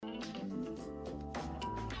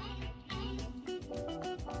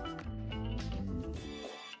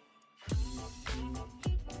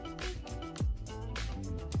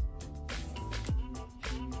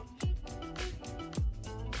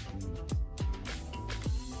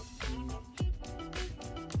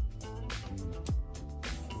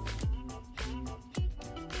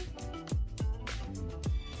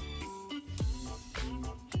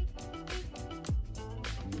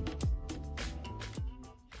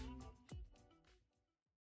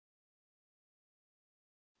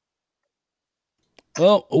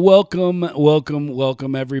Well,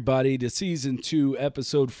 welcome, everybody to season 2,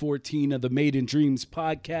 episode 14 of the Made in Dreams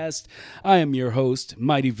podcast. I am your host,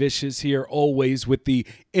 Mighty Vicious, here always with the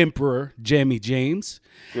Emperor, Jamie James.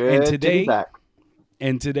 And Good to be today,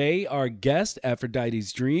 back. our guest,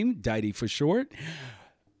 Aphrodite's Dream, Diety for short.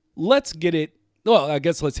 Let's get it. Well, I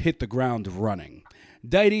guess let's hit the ground running.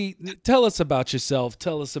 Diety, tell us about yourself.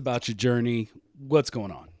 Tell us about your journey. What's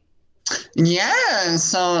going on? Yeah,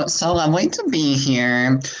 so lovely to be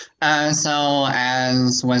here. So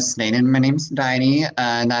as was stated, my name's Diety.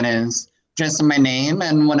 That is just my name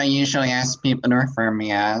and what I usually ask people to refer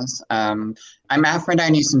me as. I'm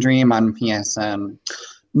Aphrodite's Dream on PSN.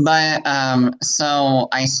 But so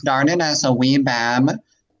I started as a wee bab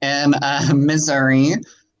in Missouri,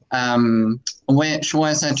 which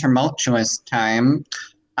was a tumultuous time.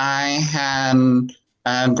 I had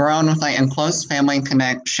grown with like a close family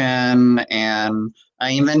connection, and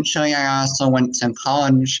eventually I also went to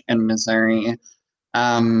college in Missouri,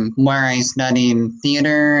 where I studied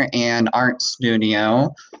theater and art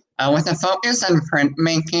studio, with a focus on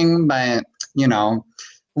printmaking. But you know,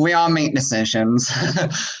 we all make decisions.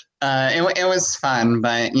 It was fun,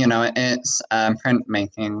 but you know, it's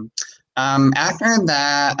printmaking. After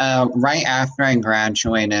that, right after I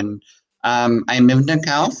graduated, I moved to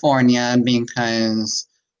California because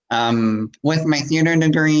with my theater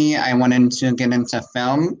degree, I wanted to get into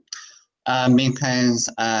film. Because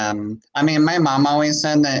I mean, my mom always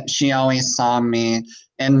said that she always saw me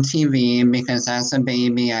in TV because as a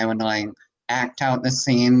baby, I would like act out the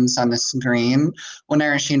scenes on the screen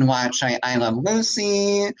whenever she'd watch I Love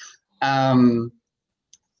Lucy. Um,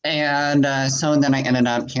 and so then I ended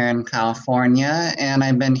up here in California, and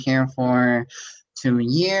I've been here for 2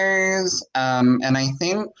 years. And I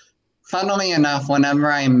think, funnily enough,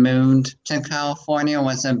 whenever I moved to California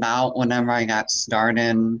was about whenever I got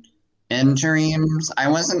started in Dreams. I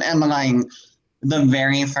wasn't in like the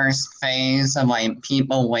very first phase of like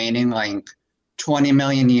people waiting like 20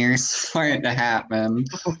 million years for it to happen.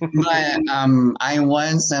 But I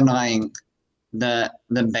was in like the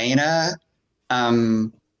beta.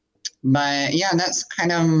 Um, but yeah, that's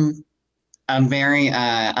kind of a very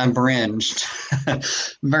abridged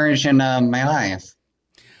version of my life.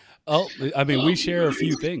 Oh, I mean, we share a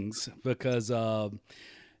few things because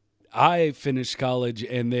I finished college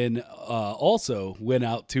and then also went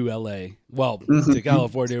out to LA, well, to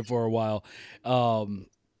California for a while.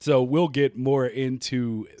 So we'll get more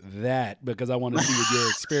into that because I want to see what your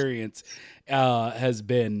experience has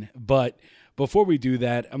been. But before we do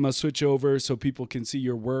that, I'm going to switch over so people can see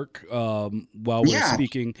your work while we're Yeah.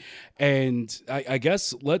 speaking. And I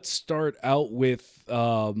guess let's start out with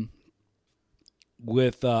I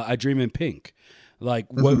Dream in Pink. Like,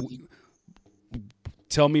 what?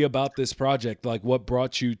 Tell me about this project. Like, what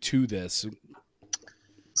brought you to this?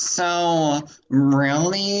 So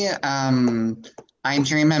really, I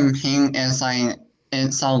Dream in Pink is like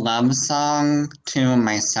it's a love song to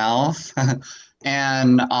myself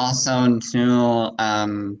and also to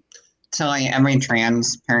like every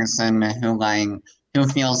trans person who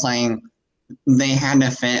feels like they had to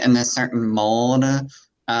fit in a certain mold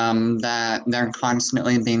that they're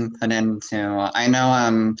constantly being put into. I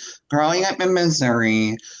know growing up in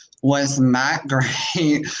Missouri was not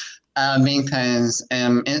great because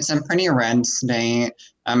it's a pretty red state,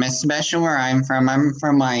 especially where I'm from. I'm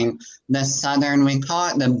from like the southern, we call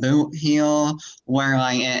it the boot heel, where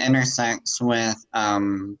like it intersects with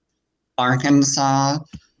Arkansas.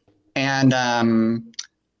 And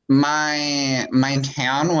my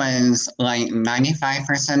town was like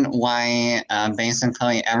 95% white.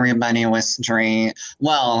 Basically, everybody was straight.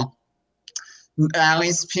 Well, at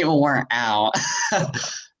least people weren't out.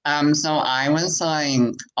 So I was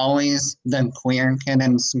like always the queer kid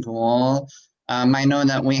in school. I know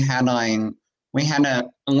that we had like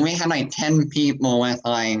 10 people with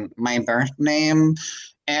like my birth name,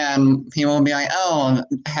 and people would be like, "Oh,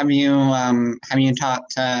 have you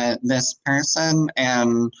talked to this person?"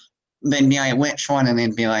 And they'd be like, "Which one?" And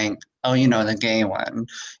they'd be like, "Oh, you know, the gay one."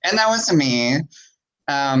 And that was me.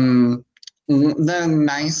 Um, the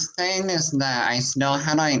nice thing is that I still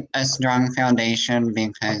had like a strong foundation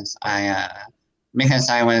because I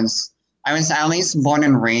was at least born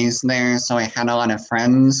and raised there, so I had a lot of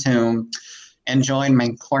friends who enjoyed my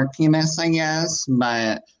quirkiness, I guess,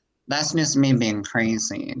 but that's just me being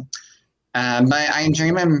crazy. But I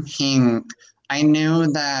Dream in Pink, I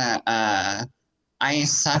knew that I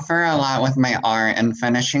suffer a lot with my art and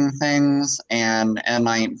finishing things and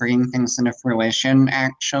like bringing things into fruition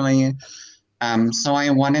actually. So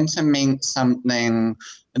I wanted to make something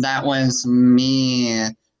that was me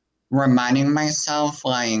reminding myself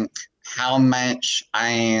like how much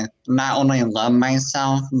I not only love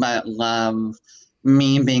myself, but love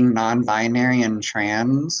me being non-binary and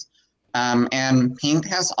trans. And pink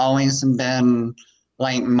has always been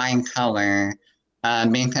like my color,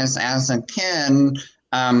 because as a kid,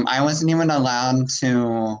 I wasn't even allowed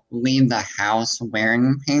to leave the house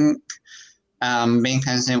wearing pink,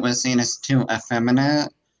 because it was seen as too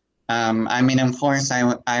effeminate. I mean, of course,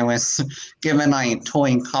 I was given like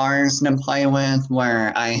toy cars to play with,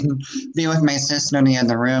 where I'd be with my sister in the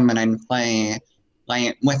other room and I'd play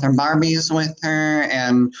like with her Barbies with her,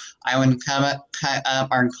 and I would cut up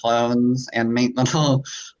our clothes and make little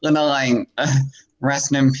like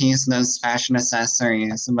rest in peace those fashion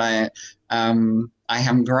accessories. But I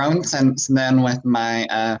have grown since then with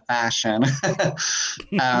my fashion.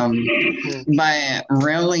 um, but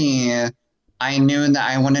really, I knew that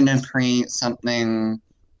I wanted to create something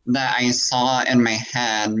that I saw in my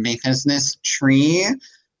head, because this tree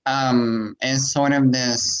is sort of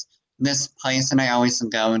this place that I always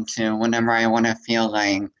go to whenever I want to feel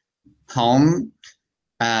like home.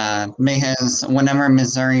 Because whenever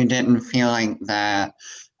Missouri didn't feel like that,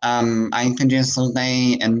 I could just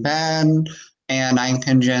lay in bed and I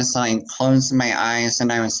could just like close my eyes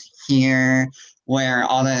and I was here, where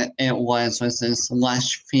all that it was this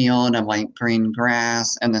lush field of like green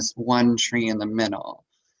grass and this one tree in the middle.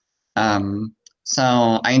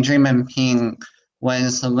 So I Dream in Pink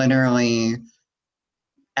was literally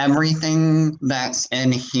everything that's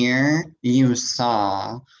in here you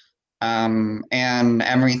saw, and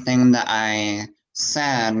everything that I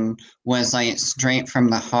said was like straight from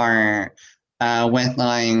the heart, with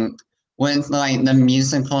like the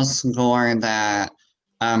musical score that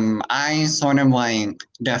I sort of like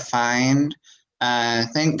defined.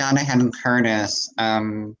 Thank God I had Curtis,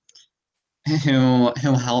 who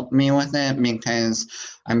helped me with it, because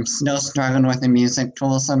I'm still struggling with the music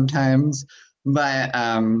tool sometimes. But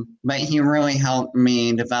he really helped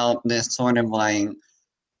me develop this sort of like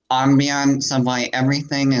ambiance of like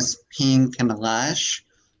everything is pink and lush,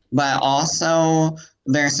 but also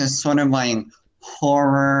there's this sort of like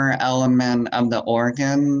horror element of the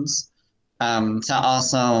organs, to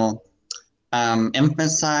also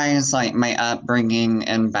emphasize like my upbringing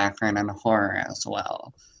and background in horror as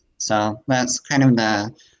well. So that's kind of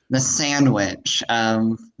the sandwich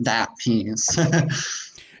of that piece.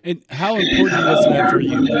 And how important was that for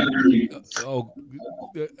you? Oh,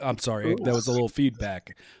 I'm sorry. That was a little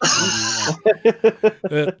feedback.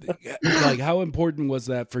 Like, how important was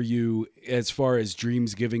that for you as far as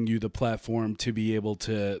Dreams giving you the platform to be able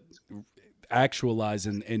to actualize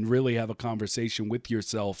and really have a conversation with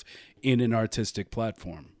yourself in an artistic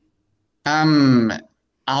platform? Um,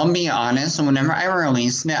 I'll be honest, whenever I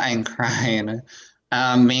released it, I cried,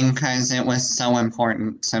 because it was so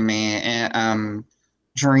important to me.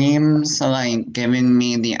 Dreams like giving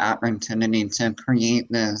me the opportunity to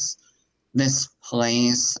create this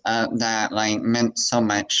place that like meant so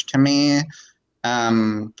much to me.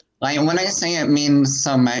 Like when I say it means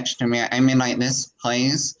so much to me, I mean like this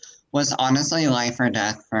place was honestly life or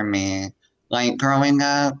death for me. Like growing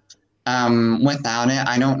up, without it,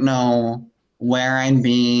 I don't know where I'd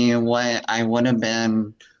be, what I would have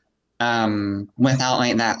been, without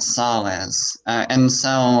like that solace. And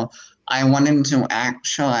so I wanted to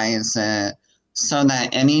actualize it so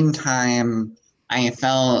that anytime I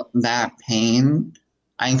felt that pain,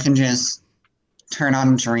 I could just turn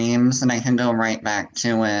on Dreams and I can go right back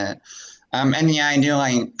to it. And yeah, I do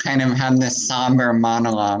like kind of have this somber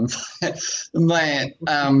monologue, but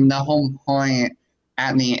the whole point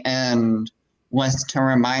at the end was to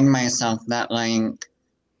remind myself that like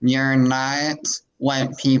you're not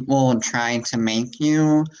what people try to make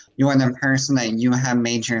you. You're the person that you have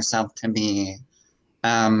made yourself to be.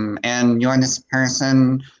 And you're this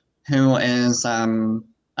person who is a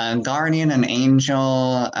guardian, an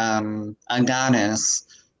angel, a goddess,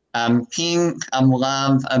 pink of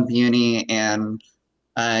love, of beauty, and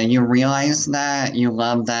you realize that, you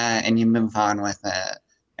love that, and you move on with it.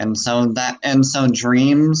 And so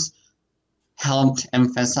Dreams helped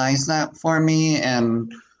emphasize that for me,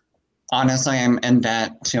 and honestly, I'm in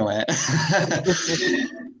debt to it.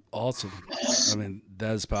 Awesome. I mean,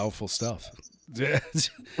 that is powerful stuff. Yeah,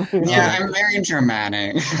 uh, I'm very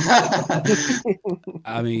dramatic.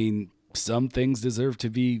 I mean, some things deserve to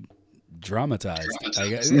be dramatized.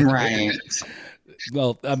 Right.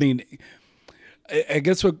 Well, I mean, I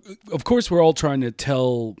guess of course we're all trying to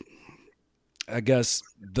tell, I guess,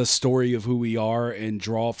 the story of who we are and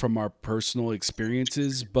draw from our personal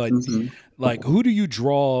experiences. But Hmm. like, who do you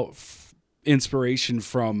draw inspiration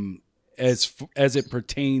from as it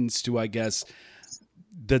pertains to, I guess,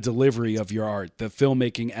 the delivery of your art, the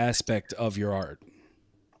filmmaking aspect of your art?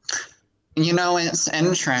 It's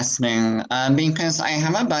interesting because I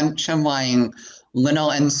have a bunch of like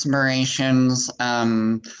little inspirations,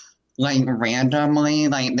 like randomly.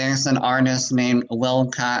 Like there's an artist named Will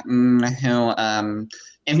Cotton who,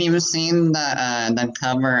 if you've seen the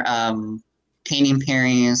cover of Katy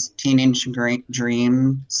Perry's Teenage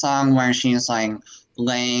Dream song where she's like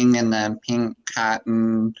laying in the pink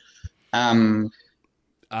cotton. I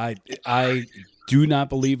do not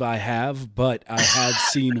believe I have, but I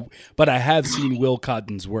have seen Will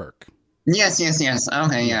Cotton's work. Yes.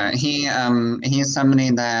 Okay, yeah. He's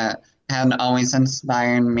somebody that had always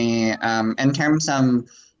inspired me. In terms of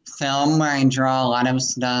film, where I draw a lot of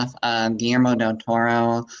stuff, Guillermo del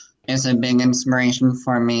Toro is a big inspiration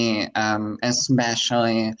for me,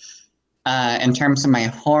 especially in terms of my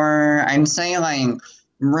horror. I'd say like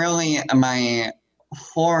really my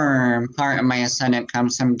horror part of my aesthetic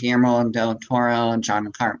comes from Guillermo del Toro, John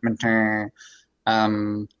Carpenter,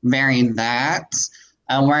 very that.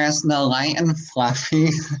 Whereas the light and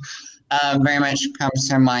fluffy very much comes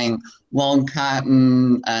from like Will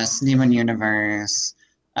Cotton, Steven Universe.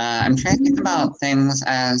 I'm trying to think about things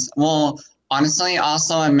as well. Honestly,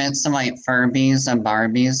 also amidst some like Furbies and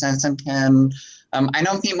Barbies as a kid. I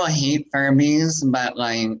know people hate Furbies, but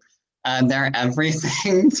like they're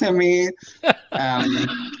everything to me.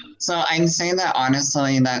 So I'd say that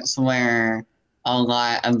honestly, that's where a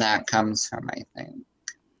lot of that comes from, I think.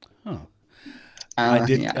 Huh.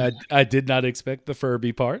 Yeah. I did not expect the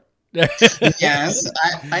Furby part. Yes,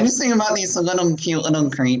 I just think about these little cute little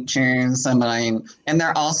creatures and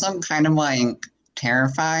they're also kind of like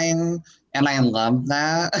terrifying, and I love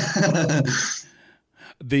that.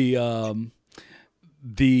 The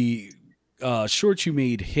short you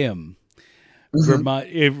made, Him,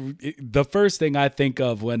 Mhm. the first thing I think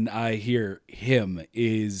of when I hear Him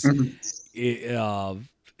is Mhm.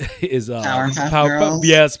 is Powerpuff Girls?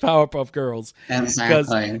 yes, Powerpuff Girls, because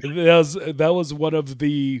Exactly. that was one of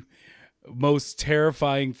the most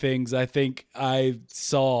terrifying things I think I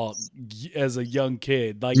saw as a young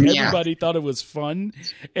kid. Like Yeah. everybody thought it was fun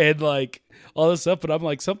and like all this stuff, but I'm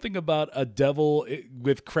like, something about a devil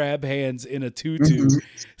with crab hands in a tutu Mhm.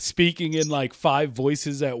 speaking in like 5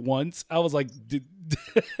 voices at once. I was like,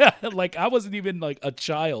 like I wasn't even like a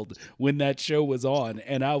child when that show was on,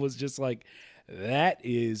 and I was just like, that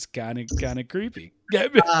is kind of creepy.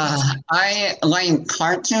 I like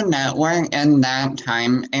Cartoon Network in that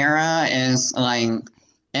time era is like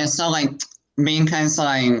it's so like because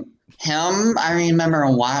like him, I remember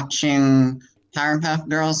watching Powerpuff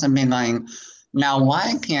Girls and being like, now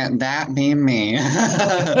why can't that be me?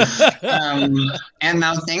 um, and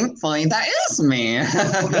now thankfully that is me.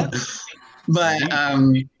 Yeah, But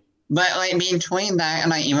indeed. like between that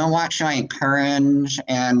and I even watch like Courage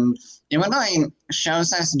and even like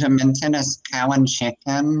shows as demented as Cow and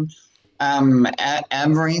Chicken,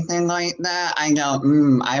 everything like that, I go,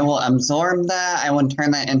 I will absorb that. I will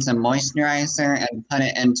turn that into moisturizer and put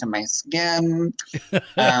it into my skin.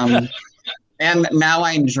 Um, and now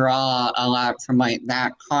I draw a lot from like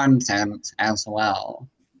that content as well.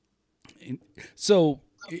 So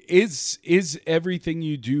is everything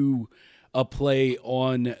you do a play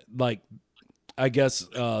on, like, I guess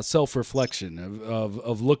self-reflection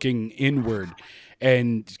of looking inward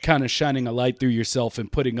and kind of shining a light through yourself and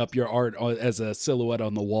putting up your art as a silhouette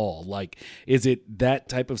on the wall? Like, is it that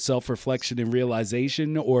type of self-reflection and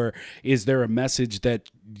realization, or is there a message that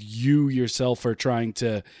you yourself are trying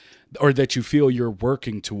to, or that you feel you're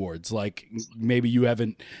working towards? Like maybe you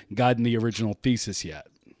haven't gotten the original thesis yet.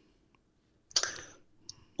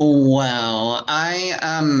 Well,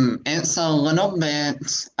 it's a little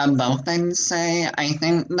bit of both, I'd say. I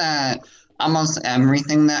think that almost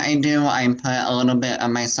everything that I do, I put a little bit of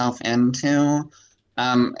myself into.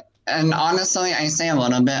 Um, and honestly, I say a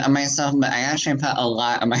little bit of myself, but I actually put a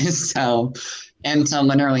lot of myself into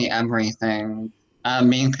literally everything.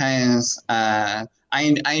 Because I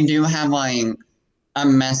do have like a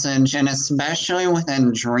message, and especially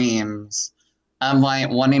within dreams, of like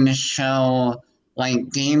wanting to show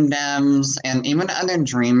like game devs and even other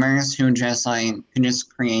dreamers who just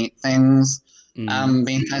create things. Mm-hmm.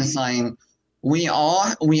 Because like we all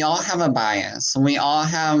have a bias. We all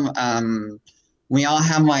have like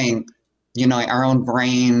our own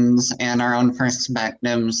brains and our own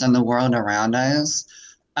perspectives in the world around us.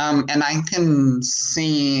 And I can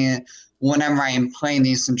see whenever I play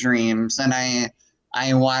these dreams and I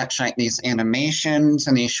watch like these animations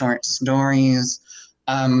and these short stories,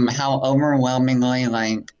 how overwhelmingly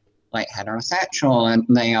like heterosexual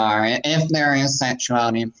they are, if there is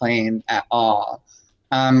sexuality played at all.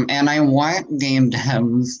 And I want game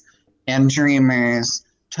devs and dreamers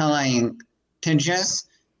to to just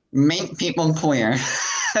make people queer.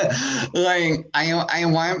 I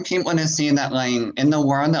want people to see that in the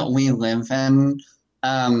world that we live in,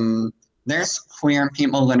 there's queer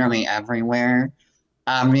people literally everywhere,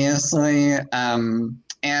 obviously. And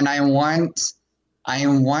I want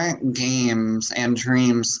games and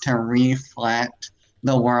dreams to reflect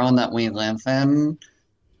the world that we live in.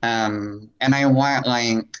 And I want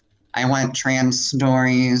trans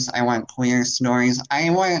stories. I want queer stories. I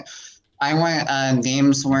want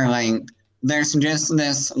games where there's just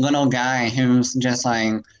this little guy who's just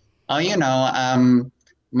oh,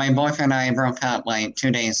 my boyfriend and I broke up 2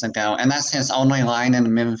 days ago, and that's his only line in the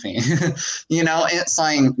movie. It's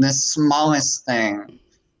the smallest thing.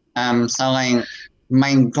 So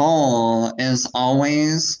my goal is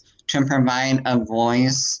always to provide a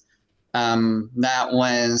voice that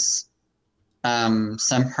was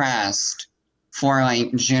suppressed for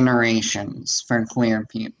generations for queer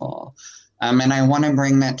people. And I want to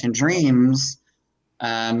bring that to Dreams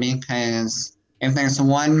because if there's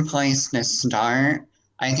one place to start,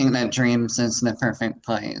 I think that Dreams is the perfect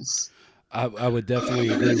place. I would definitely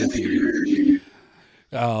agree with you.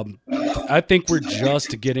 I think we're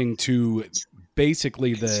just getting to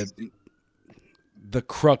basically the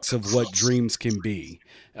crux of what Dreams can be.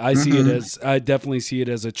 I definitely see it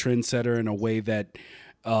as a trendsetter in a way that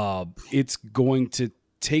it's going to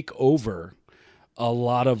take over a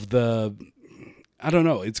lot of the, I don't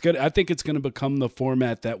know. It's good. I think it's going to become the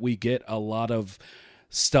format that we get a lot of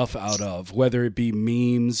stuff out of, whether it be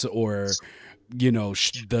memes or,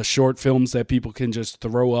 the short films that people can just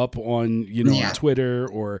throw up on, on Twitter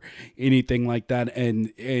or anything like that.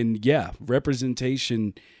 And yeah,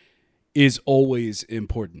 representation is always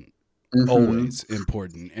important, always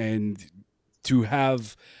important. And to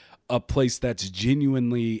have a place that's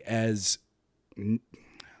genuinely as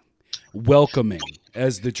welcoming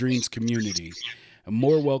as the Dreams community,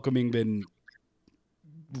 more welcoming than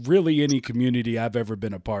really any community I've ever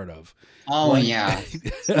been a part of. Oh yeah,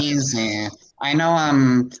 easy. I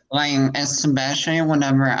know. Especially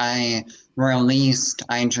whenever I released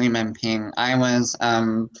I Dream in Pink, I was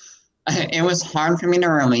it was hard for me to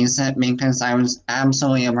release it because I was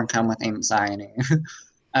absolutely overcome with anxiety.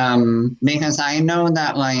 Because I know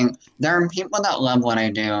that there are people that love what I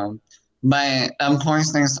do, but of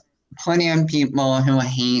course there's plenty of people who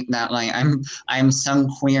hate that I'm so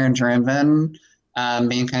queer driven,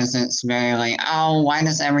 because it's very oh, why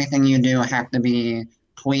does everything you do have to be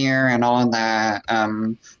queer and all that?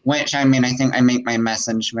 Which I mean, I think I make my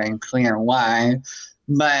message very clear why.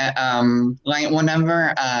 But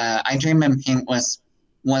whenever I Dream in Pink was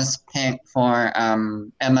picked for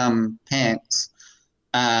Picks,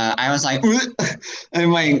 I was I'm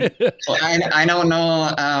I don't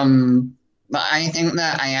know. But I think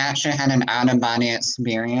that I actually had an out of body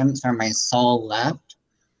experience where my soul left.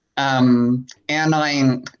 And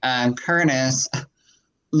Curtis,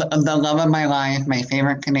 the love of my life, my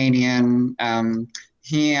favorite Canadian,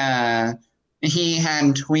 he had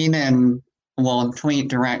tweet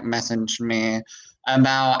direct message me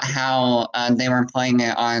about how they were playing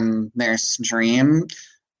it on their stream.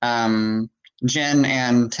 Jen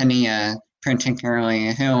and Tania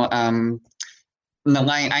particularly, who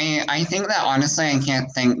I think that honestly I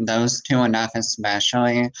can't thank those two enough,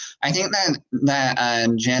 especially. I think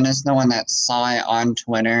that Jen is the one that saw it on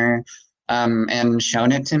Twitter and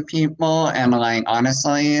showed it to people, and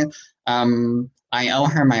honestly, I owe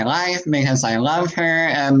her my life because I love her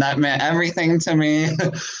and that meant everything to me.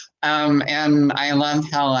 And I love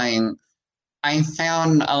how I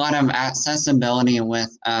found a lot of accessibility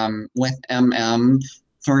with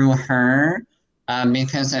through her,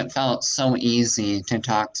 because it felt so easy to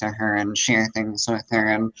talk to her and share things with her,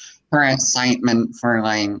 and her excitement for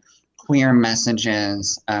queer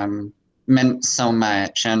messages meant so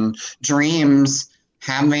much. And Dreams,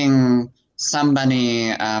 having somebody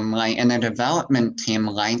in a development team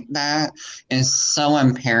like that is so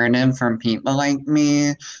imperative for people like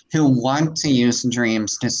me who want to use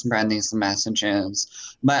Dreams to spread these messages.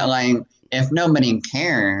 But if nobody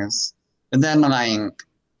cares, then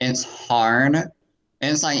it's hard.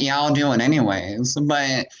 It's yeah, I'll do it anyways.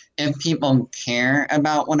 But if people care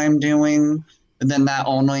about what I'm doing, then that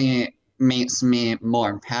only makes me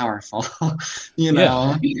more powerful. you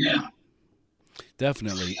know? Yeah.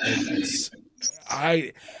 Definitely.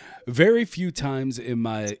 Very few times in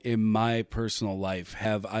my personal life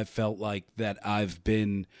have I felt like that I've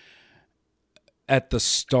been at the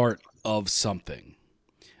start of something.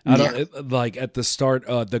 I don't at the start,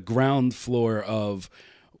 the ground floor of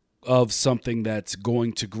of something that's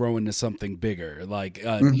going to grow into something bigger, like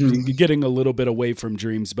getting a little bit away from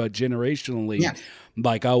dreams, but generationally, Yeah.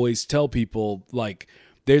 like I always tell people, like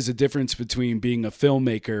there's a difference between being a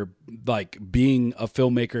filmmaker, like being a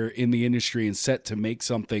filmmaker in the industry and set to make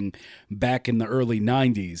something back in the early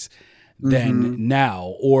 90s than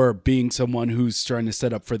now, or being someone who's trying to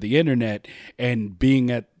set up for the internet and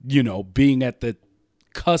being at the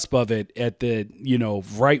cusp of it at the,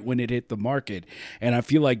 right when it hit the market. And I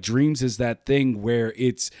feel like Dreams is that thing where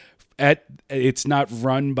it's not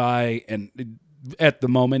run by at the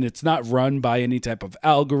moment, it's not run by any type of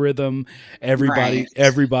algorithm.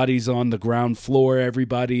 Everybody's on the ground floor.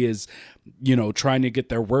 Everybody is, trying to get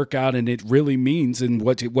their work out. And it really means, and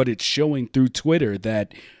what it's showing through Twitter,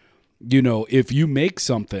 that, if you make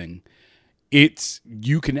something,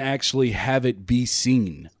 you can actually have it be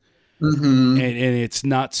seen. And it's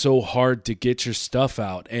not so hard to get your stuff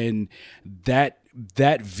out. And that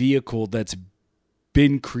vehicle that's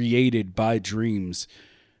been created by Dreams,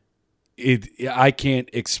 I can't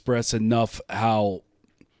express enough how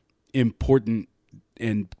important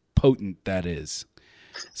and potent that is.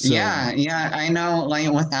 So, yeah, I know,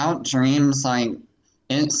 like without Dreams, like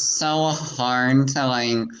it's so hard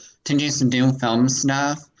to just do film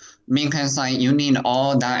stuff, because like you need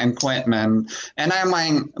all that equipment. And I'm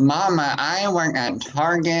like, Mama, I work at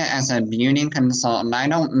Target as a beauty consultant. I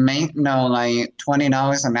don't make no like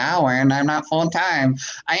 $20 an hour, and I'm not full time.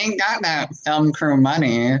 I ain't got that film crew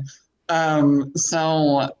money.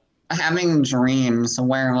 So having Dreams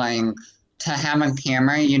where like to have a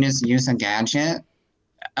camera, you just use a gadget.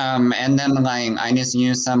 And then like I just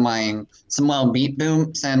use some little beat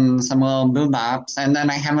boops and some little boobops, and then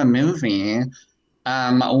I have a movie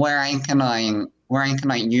where I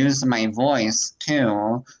can use my voice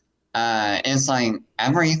too. It's like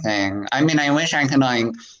everything. I mean, I wish I could like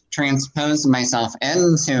transpose myself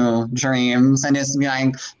into Dreams and just be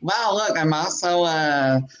like, wow, look, I'm also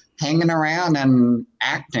hanging around and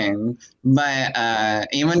acting. But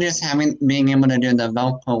even just being able to do the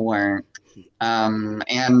vocal work,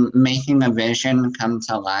 and making the vision come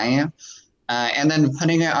to life, and then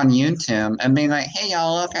putting it on YouTube and being like, hey,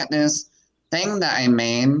 y'all, look at this thing that I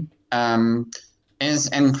made, is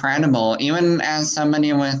incredible. Even as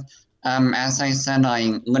somebody with, as I said,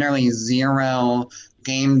 like literally zero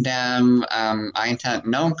game dev, I took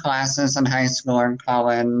no classes in high school or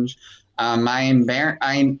college.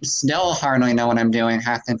 I still hardly know what I'm doing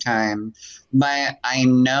half the time, but I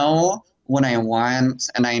know what I want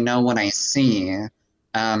and I know what I see,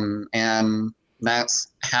 and that's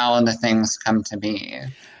how the things come to be.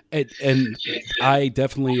 And I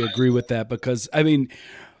definitely agree with that, because I mean,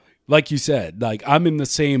 like you said, like I'm in the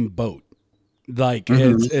same boat. Like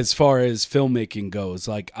as far as filmmaking goes,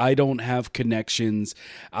 like I don't have connections.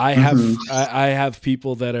 I have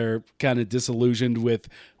people that are kind of disillusioned with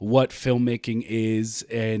what filmmaking is,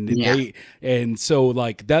 and so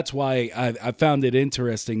like that's why I found it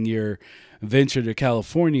interesting your venture to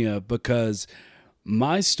California, because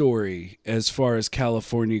my story as far as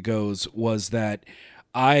California goes was that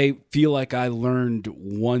I feel like I learned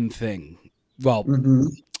one thing. Well,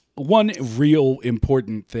 one real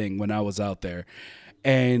important thing when I was out there,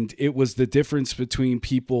 and it was the difference between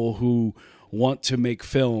people who want to make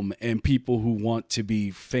film and people who want to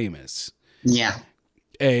be famous. Yeah.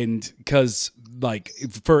 And because, like,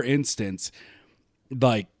 for instance,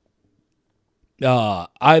 like,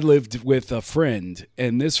 I lived with a friend,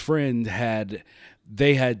 and this friend had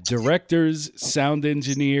directors, sound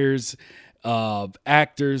engineers,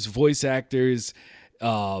 actors, voice actors,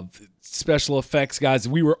 special effects guys.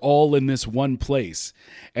 We were all in this one place,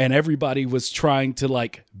 and everybody was trying to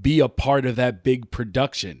like be a part of that big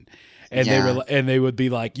production. And they would be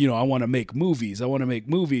like, I want to make movies.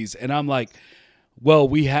 And I'm like, well,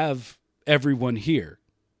 we have everyone here.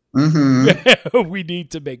 We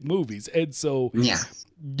need to make movies. And so,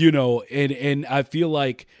 and I feel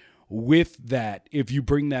like with that, if you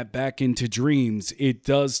bring that back into Dreams, it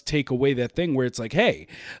does take away that thing where it's like, hey,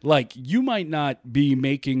 like you might not be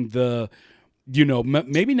making the,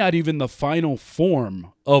 maybe not even the final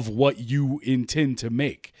form of what you intend to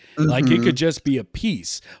make. Like it could just be a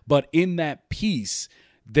piece, but in that piece,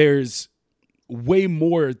 there's way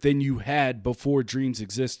more than you had before Dreams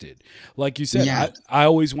existed. Like you said, I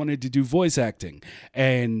always wanted to do voice acting,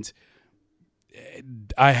 and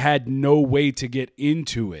I had no way to get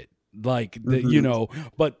into it. Like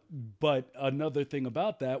but another thing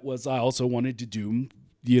about that was I also wanted to do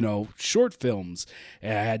short films,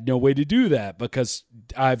 and I had no way to do that because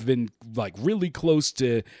I've been like really close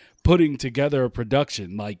to putting together a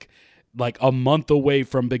production, like a month away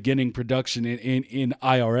from beginning production in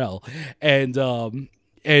IRL, and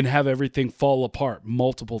and have everything fall apart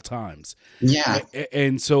multiple times. Yeah.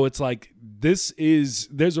 And so it's like, there's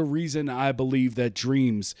a reason I believe that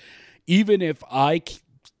dreams, even if I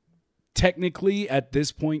technically at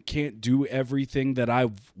this point can't do everything that I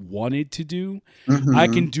wanted to do, I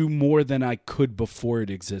can do more than I could before it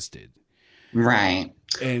existed. Right.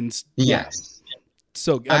 And Yes.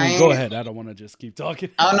 So, I mean, go ahead. I don't want to just keep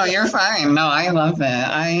talking. Oh, no, you're fine. No, I love it.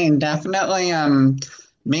 I definitely,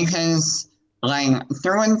 because like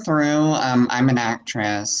through and through, I'm an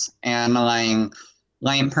actress, and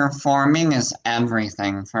like performing is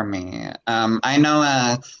everything for me. I know,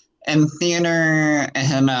 in theater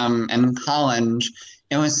and in college,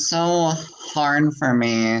 it was so hard for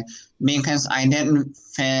me because I didn't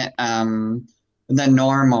fit the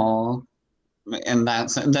normal, and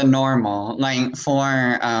that's the normal, like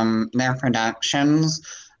for their productions,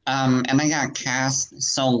 and I got cast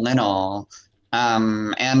so little,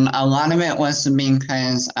 and a lot of it was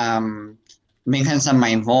because of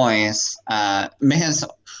my voice, because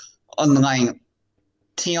like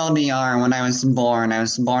TLDR, when I was born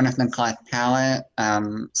with a cleft palate,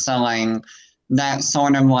 so like that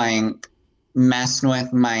sort of like messed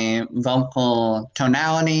with my vocal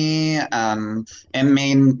tonality. It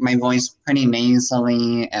made my voice pretty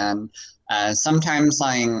nasally, and sometimes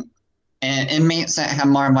like it makes it have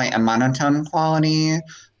more of like a monotone quality.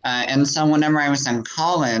 And so whenever I was in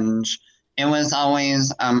college, it was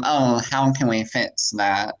always, oh, how can we fix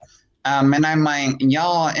that? And I'm like,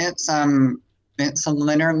 y'all, it's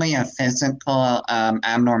literally a physical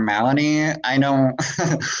abnormality. I don't,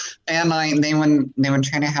 and like they would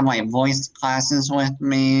try to have like voice classes with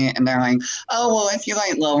me, and they're like, oh well, if you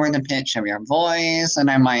like lower the pitch of your voice, and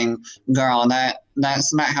I'm like, girl,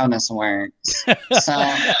 that's not how this works.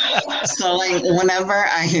 So like whenever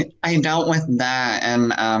I dealt with that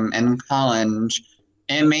and in college,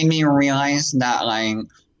 it made me realize that like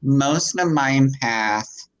most of my path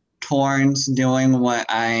towards doing what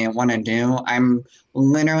I want to do, I'm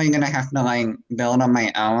literally gonna have to like build on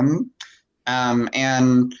my own.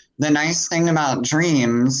 And the nice thing about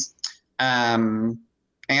dreams, and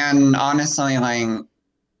honestly, like,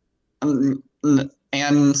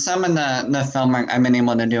 and some of the film work I've been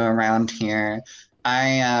able to do around here,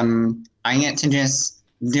 I get to just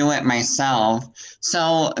do it myself.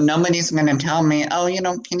 So nobody's gonna tell me, oh,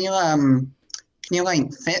 can you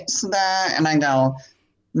like fix that? And I go,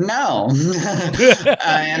 no.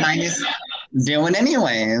 And I just do it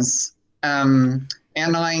anyways. And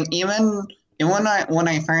like even when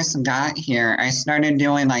I first got here, I started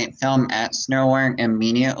doing like film extra work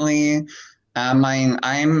immediately. I'm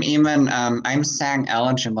SAG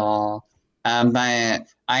eligible, but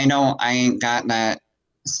I ain't got that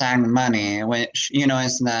SAG money, which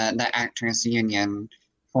is the actors union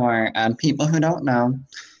for people who don't know.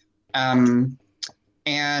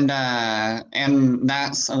 And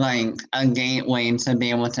that's like a gateway to be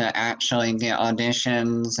able to actually get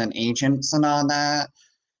auditions and agents and all that.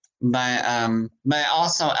 But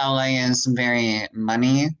also LA is very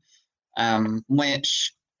money,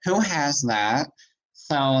 which who has that?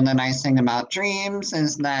 So the nice thing about Dreams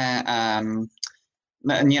is that I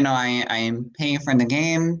pay for the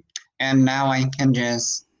game, and now I can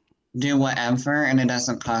just do whatever, and it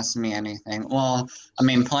doesn't cost me anything. Well, I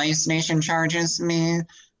mean, PlayStation charges me,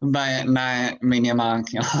 but not Media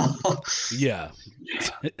Molecule. Yeah.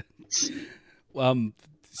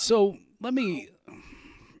 So let me,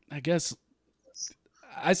 I guess,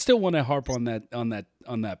 I still want to harp on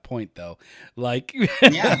that point though, like,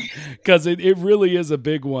 Yeah. because it really is a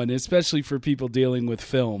big one, especially for people dealing with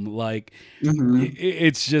film. Like,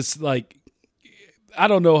 it's just like, I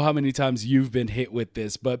don't know how many times you've been hit with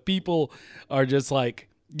this, but people are just like,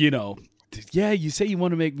 yeah, you say you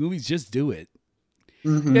want to make movies, just do it.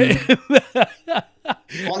 All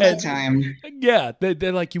the time. Yeah,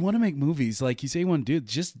 they're like, you want to make movies, like you say you want to do it,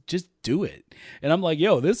 just do it. And I'm like,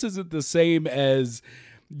 yo, this isn't the same as,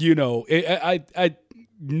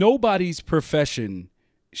 nobody's profession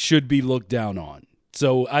should be looked down on.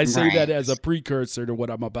 So I say that as a precursor to what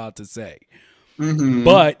I'm about to say.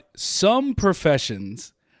 But some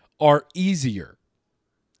professions are easier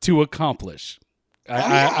to accomplish.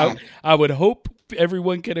 I would hope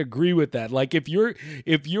everyone can agree with that. Like if you're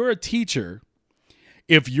a teacher,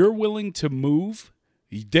 if you're willing to move,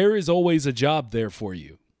 there is always a job there for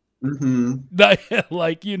you.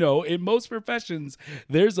 Like, in most professions,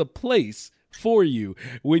 there's a place for you.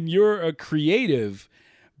 When you're a creative,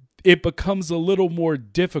 it becomes a little more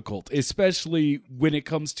difficult, especially when it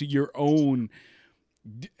comes to your own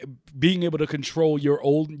being able to control your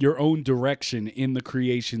own direction in the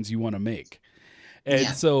creations you want to make. And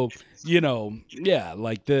Yeah. so, yeah,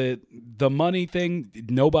 like the money thing,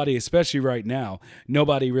 nobody, especially right now,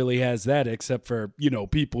 nobody really has that except for,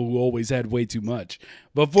 people who always had way too much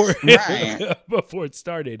before Right. before it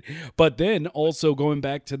started. But then also going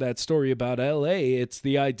back to that story about LA, it's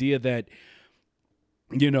the idea that,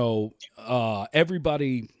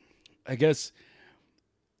 everybody, I guess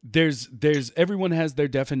there's everyone has their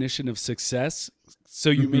definition of success. So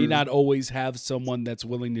you may Hmm. not always have someone that's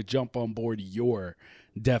willing to jump on board your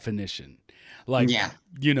definition. Like, Yeah.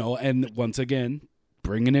 and once again,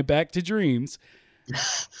 bringing it back to dreams,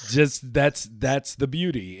 just that's the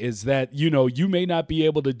beauty is that, you may not be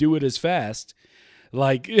able to do it as fast.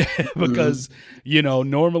 Like, Hmm. because,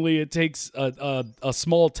 normally it takes a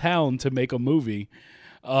small town to make a movie.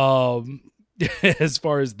 Um, as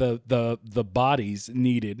far as the bodies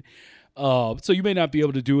needed. So you may not be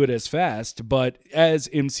able to do it as fast, but as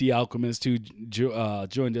MC Alchemist, who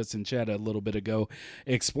joined us in chat a little bit ago,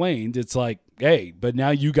 explained, it's like, hey, but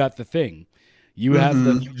now you got the thing.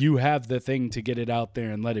 Hmm. You have the thing to get it out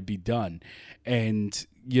there and let it be done. And,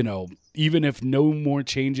 even if no more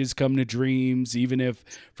changes come to Dreams, even if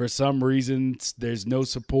for some reason there's no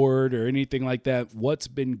support or anything like that, what's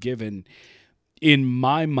been given in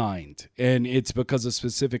my mind, and it's because of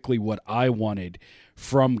specifically what I wanted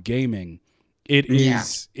from gaming, Yeah.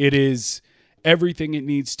 it is everything it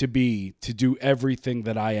needs to be to do everything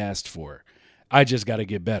that I asked for. I just got to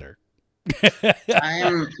get better.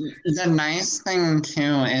 I'm the nice thing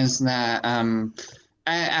too is that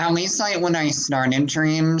at least like when I started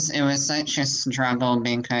Dreams, it was such a struggle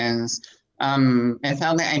because it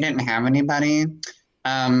felt like I didn't have anybody.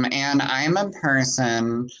 And I'm a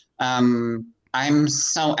person, I'm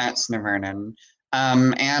so extroverted.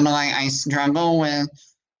 And like I struggle with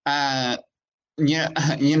uh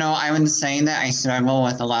I would say that I struggle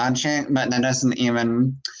with logic, but that doesn't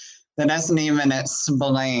even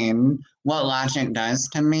explain what logic does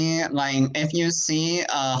to me. Like if you see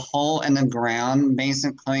a hole in the ground,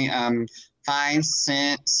 basically 5,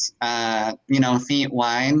 6 feet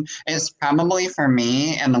wide, it's probably for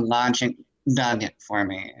me and the logic dug it for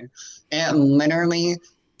me. It literally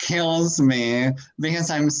kills me because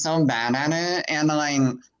I'm so bad at it. And like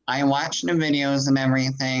I watch the videos and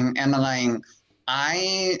everything, and like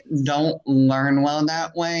I don't learn well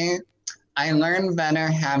that way. I learn better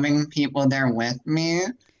having people there with me.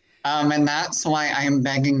 And that's why I'm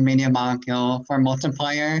begging Media Molecule for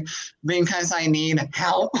multiplayer because I need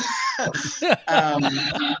help.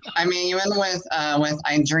 I mean, even with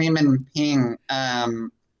I Dream and Ping,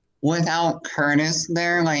 without Curtis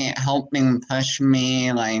there, like helping push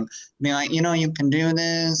me, like be like, you can do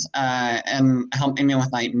this, and helping me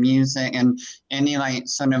with like music and any like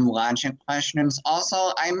sort of logic questions. Also,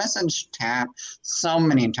 I messaged Tap so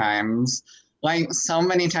many times. Like so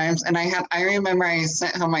many times, and I remember I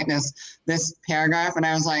sent him like this paragraph, and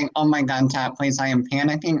I was like, "Oh my God, Tap, please! I am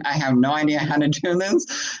panicking. I have no idea how to do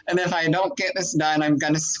this, and if I don't get this done, I'm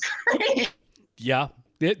gonna scream." Yeah,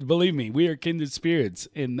 believe me, we are kindred spirits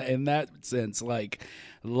in that sense. Like,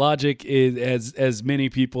 logic is, as many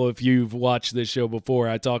people, if you've watched this show before,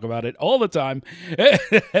 I talk about it all the time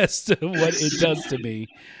as to what it does to me.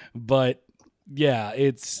 But yeah,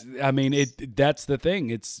 I mean, that's the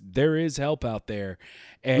thing. There is help out there,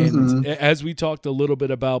 and Hmm. as we talked a little bit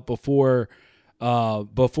about before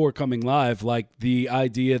coming live, like the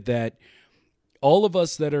idea that all of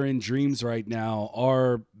us that are in Dreams right now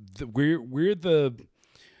are we're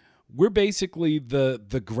basically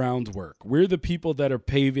the groundwork. We're the people that are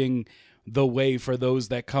paving the way for those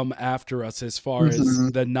that come after us, as far as Hmm.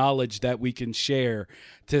 the knowledge that we can share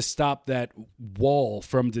to stop that wall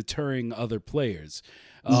from deterring other players.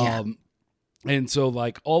 Yeah, And so,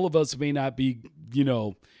 like, all of us may not be,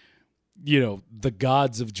 the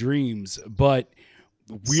gods of Dreams, but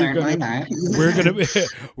we're certainly gonna not. we're gonna be,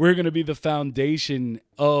 we're gonna be the foundation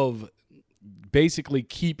of basically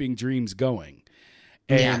keeping Dreams going.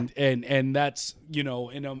 Yeah. And that's, in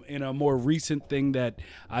a more recent thing that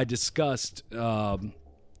I discussed with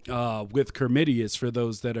Kermidius, for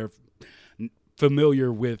those that are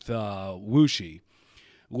familiar with Wuxi,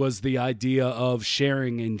 was the idea of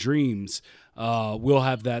sharing in Dreams. We'll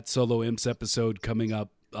have that solo imps episode coming up.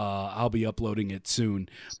 I'll be uploading it soon,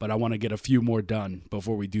 but I want to get a few more done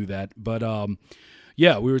before we do that. But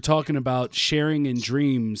yeah, we were talking about sharing in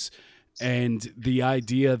Dreams, and the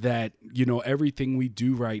idea that, everything we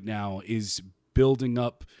do right now is building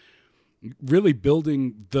up, really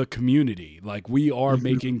building the community. Like, we are Hmm.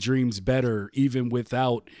 making Dreams better even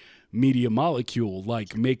without Media Molecule,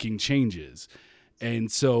 like, making changes.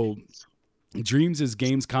 And so Dreams is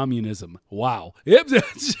games communism. Wow. Yep. Love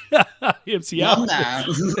that.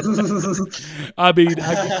 I mean,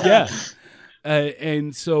 yeah.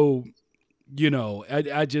 And so,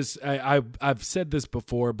 I've said this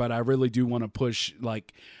before, but I really do want to push,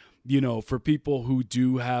 like, for people who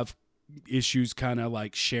do have issues kind of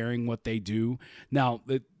like sharing what they do. Now,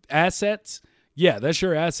 the assets, yeah, that's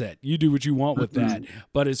your asset. You do what you want with that.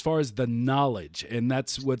 But as far as the knowledge, and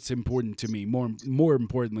that's what's important to me, more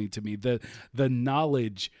importantly to me, the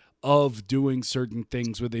knowledge of doing certain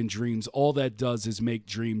things within dreams, all that does is make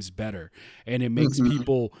dreams better, and it makes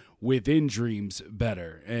people within dreams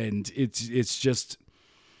better. And it's just,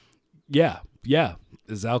 yeah.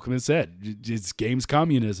 As Alchemist said, it's games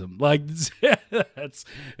communism. Like that's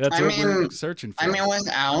what we're searching for. I mean,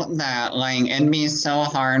 without that, like, it'd be so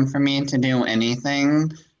hard for me to do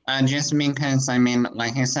anything. Just because, I mean,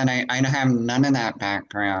 like I said, I have none of that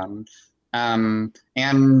background. And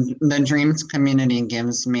the dreams community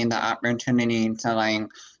gives me the opportunity to, like,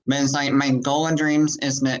 because, like, my goal in dreams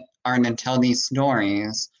is to tell these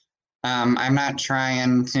stories. I'm not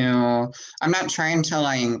trying to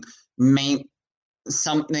like make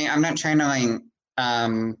something. I'm not trying to like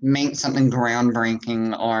make something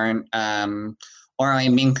groundbreaking or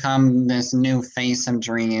like become this new face of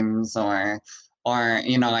dreams or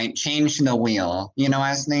like change the wheel,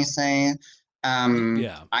 as they say.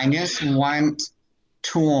 I just want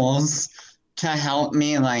tools to help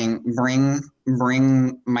me like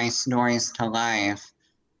bring my stories to life,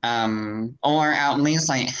 or at least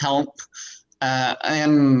like help,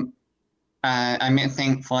 and I mean,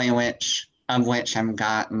 thankfully, which I've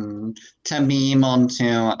gotten to be able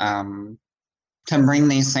to bring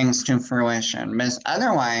these things to fruition. Because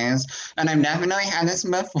otherwise, and I've definitely had this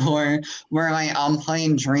before, where like I'll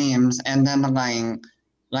play dreams and then like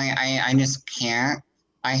I just can't.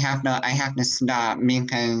 I have to stop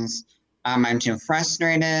because I'm too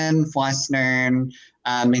frustrated, flustered,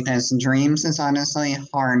 because dreams is honestly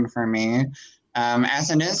hard for me,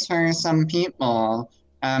 as it is for some people.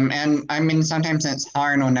 And I mean, sometimes it's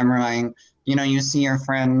hard whenever like, you see your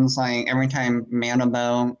friends, like every time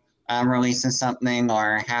Manabo releases something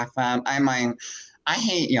or Half Up, I'm like, I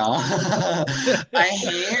hate y'all. I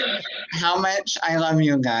hate how much I love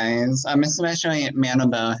you guys. Especially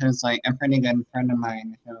Manabo, who's like a pretty good friend of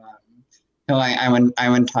mine who I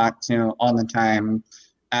would talk to all the time.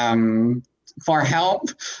 For help,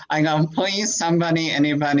 I go, please, somebody,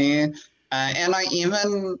 anybody. And I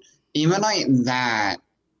even like that,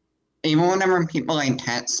 even whenever people like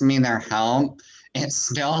text me their help, it's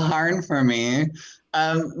still hard for me,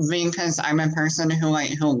 because I'm a person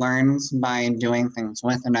who learns by doing things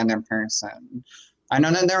with another person. I know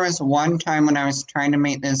that there was one time when I was trying to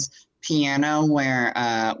make this piano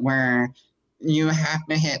where you have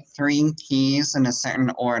to hit 3 keys in a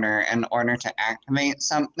certain order in order to activate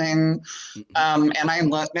something. And I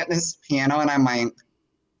looked at this piano and I'm like,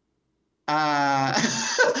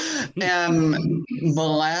 and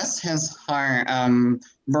bless his heart,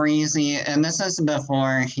 Breezy, and this is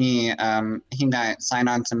before he got signed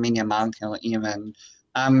on to Media Molecule even.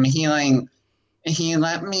 He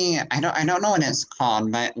let me, I don't know what it's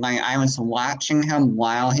called, but like I was watching him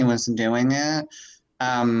while he was doing it,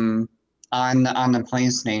 on the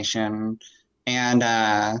PlayStation,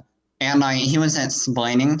 and like he was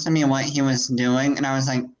explaining to me what he was doing, and I was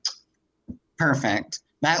like, perfect.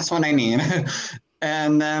 That's what I need.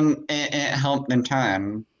 And then it helped a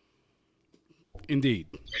ton. Indeed.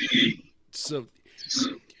 So,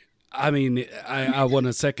 I mean, I want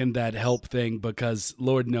to second that help thing because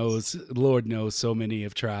Lord knows so many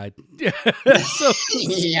have tried. Yeah.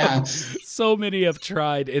 So many have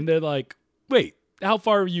tried. And they're like, wait, how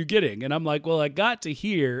far are you getting? And I'm like, well, I got to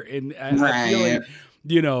here. And I feel like,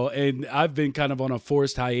 and I've been kind of on a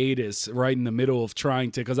forced hiatus right in the middle of trying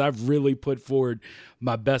to, because I've really put forward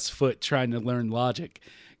my best foot trying to learn Logic,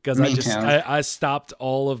 because I stopped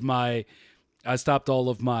all of my like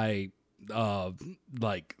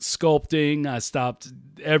sculpting. I stopped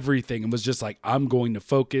everything and was just like, I'm going to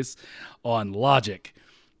focus on Logic.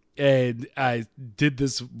 And I did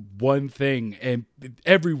this one thing, and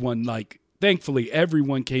everyone, like, thankfully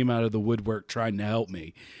everyone came out of the woodwork trying to help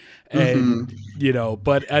me. And,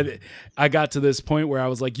 but I got to this point where I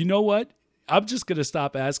was like, you know what? I'm just going to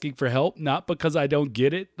stop asking for help, not because I don't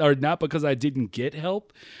get it or not because I didn't get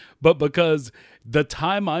help, but because the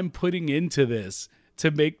time I'm putting into this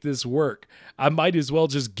to make this work, I might as well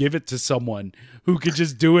just give it to someone who could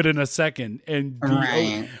just do it in a second. And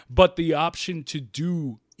but the option to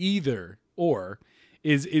do either or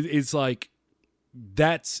is like,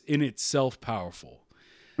 that's in itself powerful.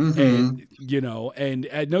 Mm-hmm. And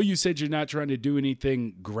I know you said you're not trying to do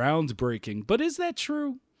anything groundbreaking, but is that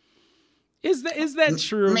true? Is that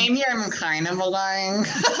true? Maybe I'm kind of lying.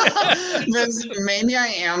 Because maybe I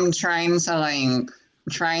am trying to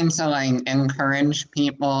encourage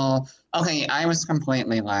people. Okay, I was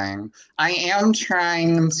completely lying. I am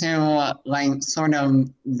trying to sort of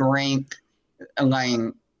break like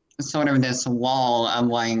sort of this wall of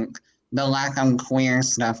the lack of queer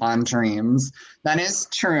stuff on dreams. That is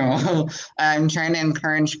true. I'm trying to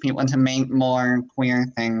encourage people to make more queer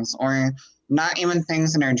things, or not even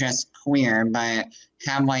things that are just queer, but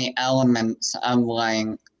have elements of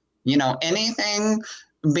anything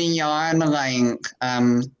beyond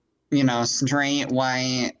straight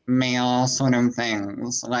white male sort of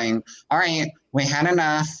things. All right, we had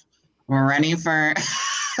enough. We're ready for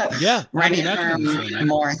Yeah, I ready mean, I can understand for that.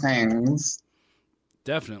 more things.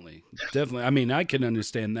 Definitely. Definitely. I mean, I can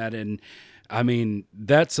understand that. And I mean,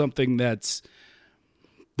 that's something that's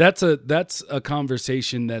a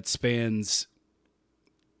conversation that spans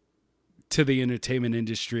to the entertainment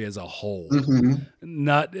industry as a whole. Mm-hmm.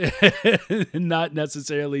 Not not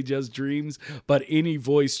necessarily just dreams, but any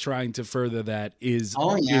voice trying to further that is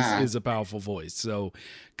Oh is yeah. is a powerful voice. So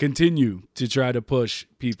continue to try to push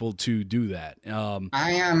people to do that.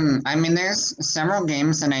 I mean, there's several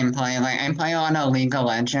games that I play. I play a lot of League of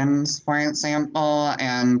Legends, for example,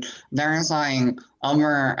 and there's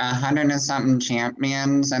over 100 and something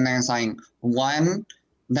champions, and there's one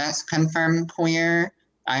that's confirmed queer.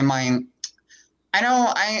 I'm I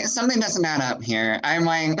don't, I something doesn't add up here. I'm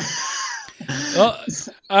uh,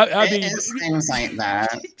 I mean, it's things like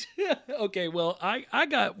that. okay, well, I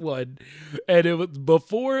got one, and it was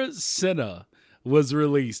before Senna was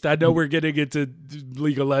released. I know we're getting into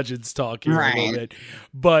League of Legends talk here a little Right. bit,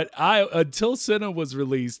 but until Senna was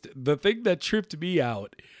released, the thing that tripped me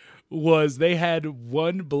out was they had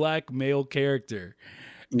one black male character,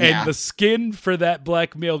 and Yeah. the skin for that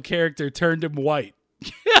black male character turned him white.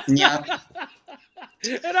 Yep.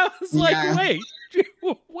 And I was like, Yeah. wait.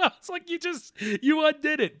 Well, it's like you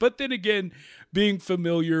undid it. But then again, being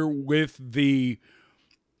familiar with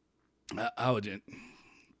how would it,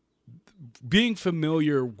 being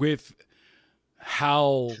familiar with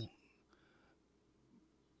how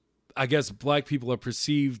I guess black people are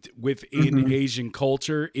perceived within Hmm. Asian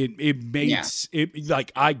culture, it Yeah. makes it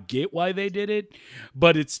like I get why they did it,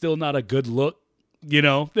 but it's still not a good look, you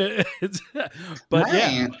know. But yeah, Right. but And I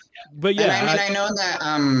mean, yeah, I know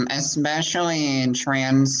that especially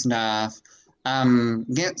trans stuff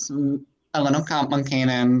gets a little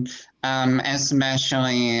complicated,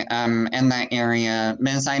 especially in that area,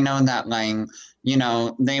 because I know that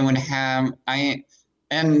they would have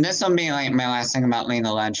and this will be my last thing about League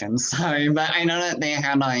of Legends, sorry, but I know that they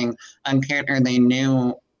had a character they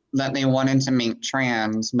knew that they wanted to make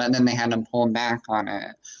trans, but then they had to pull back on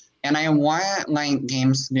it. And I want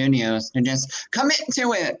game studios to just commit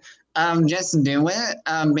to it, just do it,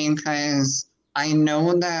 because I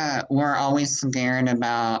know that we're always scared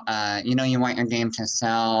about, you want your game to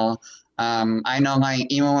sell. I know,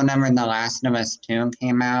 even whenever The Last of Us 2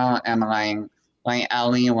 came out, and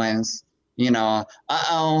Ellie was,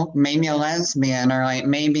 uh-oh, maybe a lesbian, or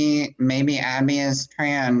maybe Abby is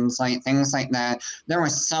trans, things like that. There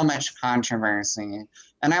was so much controversy,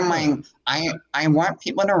 and I'm oh yeah. I want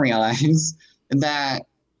people to realize that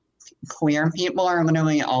queer people are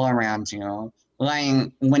literally all around you.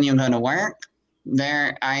 When you go to work,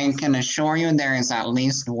 I can assure you there is at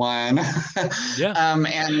least one. Yeah.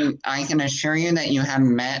 And I can assure you that you have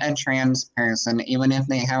met a trans person, even if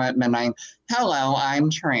they haven't been hello, I'm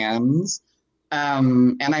trans.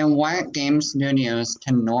 And I want game studios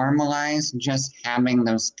to normalize just having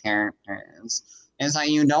those characters. It's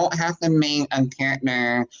you don't have to make a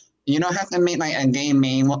character, you don't have to make a gay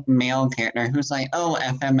male character who's oh,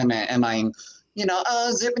 effeminate, and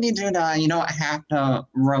oh, zippity doo dah. You don't have to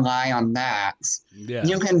rely on that. Yeah.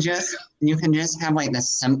 You can just have the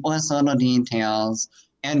simplest little details,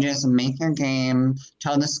 and just make your game,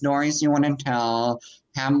 tell the stories you want to tell,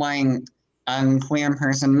 have a queer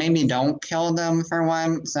person, maybe don't kill them for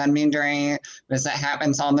once, that'd be great, because that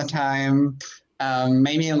happens all the time.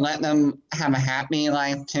 Maybe let them have a happy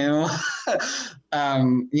life too.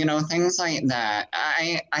 Things like that.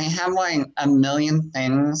 I have a million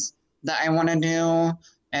things that I want to do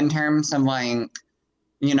in terms of with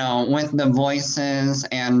the voices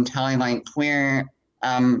and telling queer,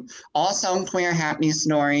 also queer happy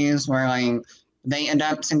stories where they end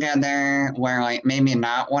up together, where maybe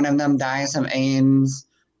not one of them dies of AIDS.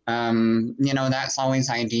 That's always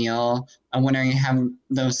ideal. Whenever you have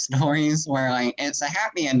those stories where it's a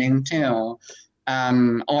happy ending too.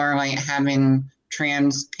 Or having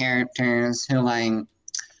trans characters who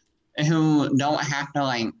don't have to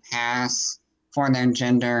like pass for their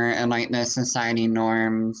gender and like the society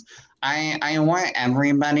norms. I want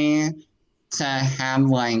everybody to have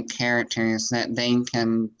like characters that they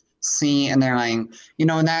can see and they're like,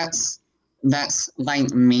 that's like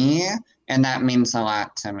me, and that means a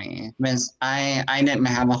lot to me because I didn't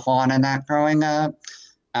have a whole lot of that growing up.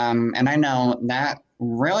 And I know that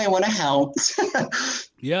really would have helped.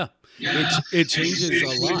 Yeah. It changes a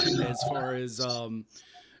lot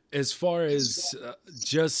as far as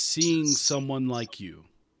just seeing someone like you.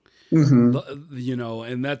 Mm-hmm.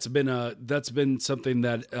 And that's been something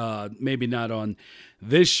that maybe not on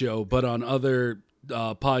this show, but on other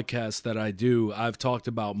podcasts that I do, I've talked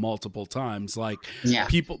about multiple times. Like, Yeah.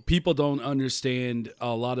 people don't understand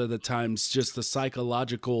a lot of the times just the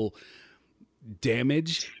psychological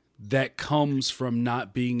damage that comes from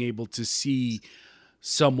not being able to see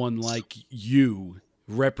someone like you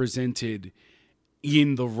represented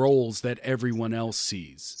in the roles that everyone else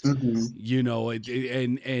sees.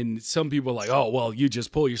 Mm-hmm. And some people are like, oh, well, you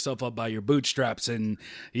just pull yourself up by your bootstraps and,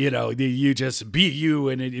 you just be you.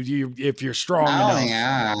 And if you're strong enough,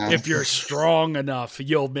 Yeah. if you're strong enough,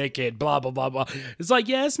 you'll make it, blah, blah, blah, blah. It's like,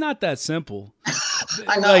 yeah, it's not that simple.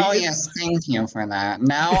 I know. Like, Oh, yes. Thank you for that.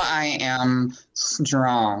 Now I am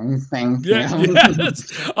strong. Thank yeah, you.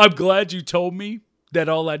 yes. I'm glad you told me that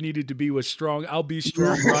all I needed to be was strong. I'll be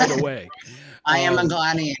strong right away. I am a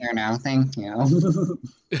gladiator now. Thank you.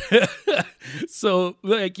 So,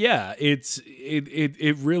 like, yeah,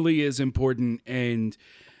 it really is important, and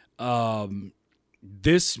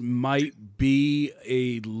this might be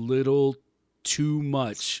a little too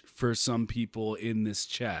much for some people in this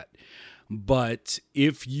chat. But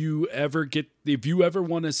if you ever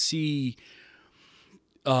want to see,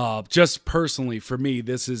 just personally for me,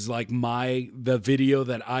 this is like the video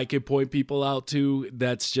that I could point people out to.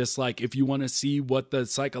 That's just like, if you want to see what the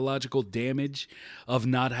psychological damage of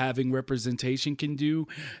not having representation can do,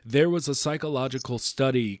 there was a psychological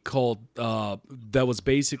study called, that was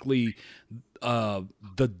basically,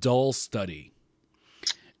 the doll study.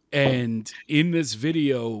 And in this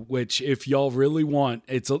video, which if y'all really want,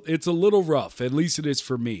 it's a little rough. At least it is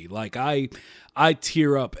for me. Like, I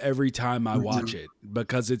tear up every time I watch it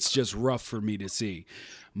because it's just rough for me to see.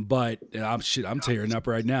 But I'm tearing up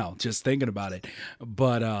right now just thinking about it.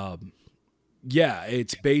 But yeah,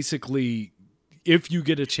 it's basically, if you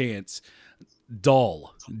get a chance,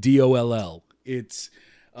 Doll, Doll. It's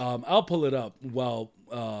I'll pull it up while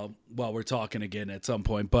we're talking again at some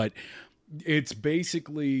point, but it's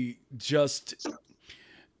basically just,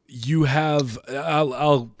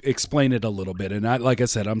 I'll explain it a little bit. And like I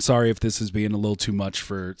said, I'm sorry if this is being a little too much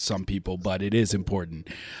for some people, but it is important.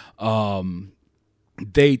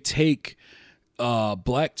 They take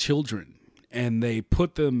black children and they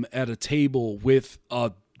put them at a table with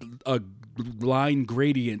a line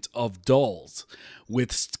gradient of dolls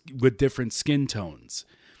with different skin tones.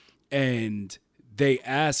 And they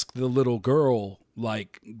ask the little girl,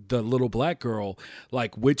 like the little black girl,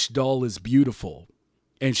 like, which doll is beautiful?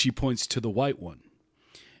 And she points to the white one.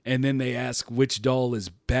 And then they ask which doll is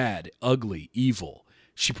bad, ugly, evil.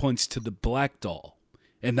 She points to the black doll.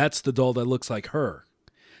 And that's the doll that looks like her.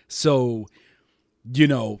 So,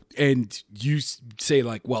 and you say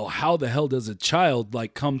like, well, how the hell does a child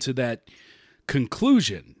like come to that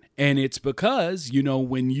conclusion? And it's because,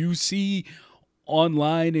 when you see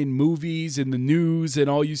online in movies and the news and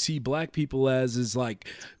all you see black people as is like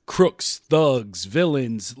crooks, thugs,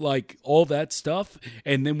 villains, like all that stuff.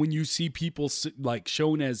 And then when you see people like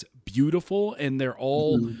shown as beautiful and they're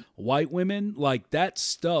all white women, like that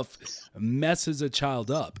stuff messes a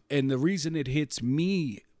child up. And the reason it hits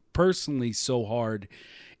me personally so hard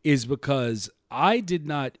is because I did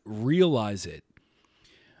not realize it,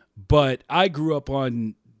 but I grew up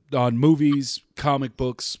on movies, comic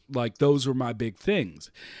books, like those were my big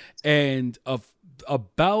things. And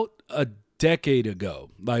about a decade ago,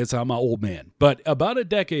 like I said, I'm an old man, but about a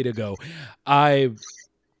decade ago, I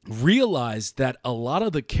realized that a lot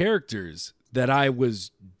of the characters that I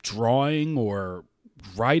was drawing or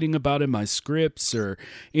writing about in my scripts, or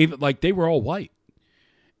even like, they were all white.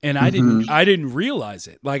 And I didn't realize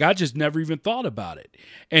it. Like, I just never even thought about it.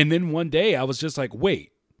 And then one day I was just like,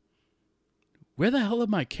 wait, where the hell are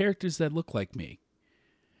my characters that look like me?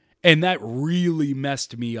 And that really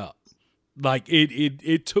messed me up. Like,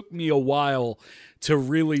 it took me a while to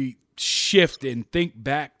really shift and think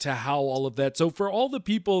back to how all of that. So for all the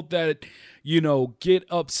people that, get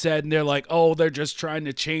upset and they're like, oh, they're just trying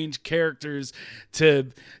to change characters to,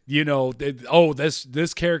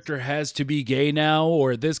 this character has to be gay now,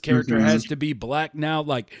 or this character has to be black now.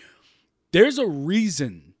 Like, there's a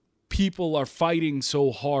reason people are fighting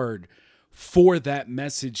so hard for that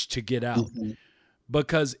message to get out,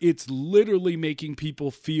 because it's literally making people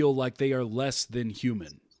feel like they are less than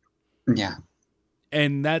human. Yeah.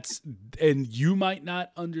 And you might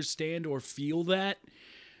not understand or feel that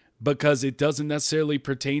because it doesn't necessarily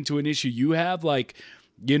pertain to an issue you have. Like,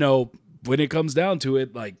 you know, when it comes down to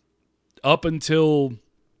it, like up until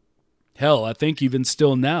hell, I think even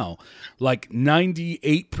still now, like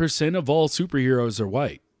 98% of all superheroes are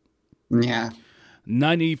white. Yeah.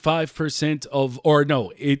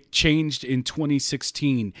 95% it changed in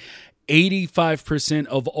 2016. 85%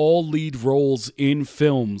 of all lead roles in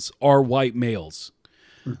films are white males.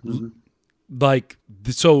 Like,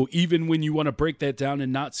 so even when you want to break that down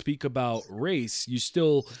and not speak about race,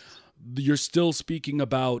 you're still speaking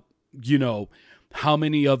about, you know, how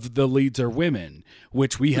many of the leads are women,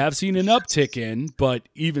 which we have seen an uptick in, but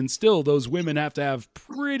even still, those women have to have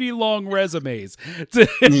pretty long resumes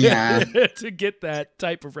to get that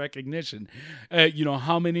type of recognition. You know,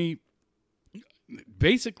 who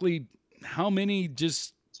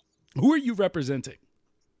are you representing?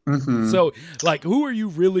 So, like, who are you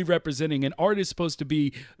really representing? And art is supposed to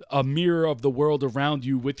be a mirror of the world around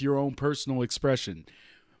you with your own personal expression.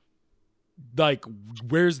 Like,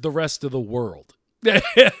 where's the rest of the world?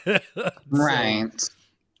 Right. So,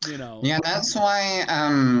 you know. Yeah, that's why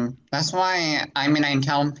I mean, I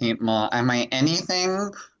tell people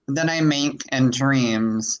anything that I make in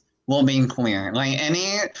dreams will be queer. Like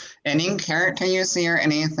any character you see or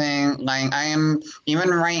anything, like even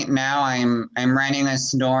right now I'm writing a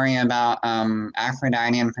story about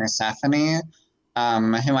Aphrodite and Persephone,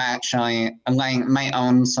 who actually, like, my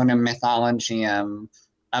own sort of mythology of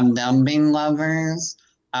them being lovers.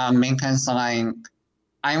 Because, like,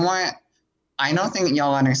 I don't think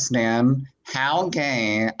y'all understand how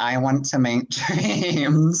gay I want to make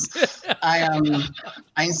dreams.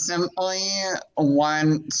 I simply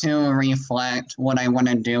want to reflect what I want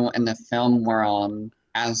to do in the film world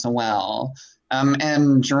as well.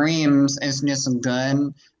 And dreams is just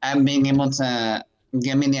good at being able to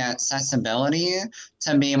give me the accessibility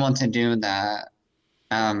to be able to do that.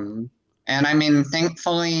 And I mean,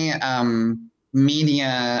 thankfully,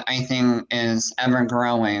 media, I think, is ever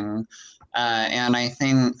growing. And I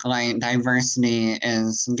think, like, diversity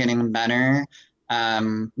is getting better.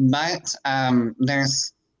 But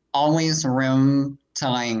there's always room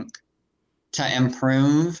to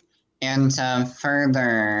improve and to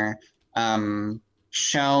further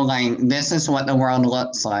show, like, this is what the world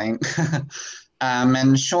looks like.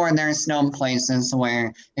 And sure, there's still places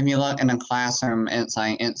where if you look in a classroom, it's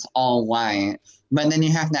like it's all white. But then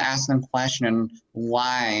you have to ask the question,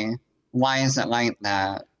 why? Why is it like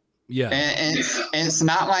that? Yeah. It's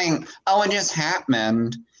not like, oh, it just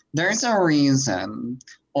happened. There's a reason.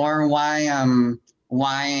 Or why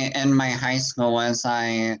in my high school was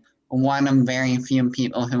I one of very few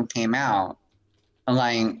people who came out.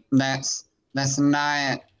 Like, that's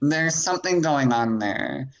not, there's something going on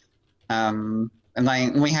there.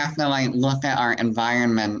 Like, we have to, like, look at our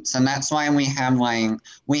environments, and that's why we have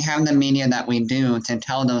the media that we do to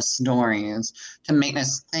tell those stories, to make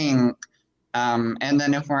us think. And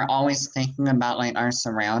then if we're always thinking about, like, our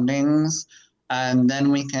surroundings,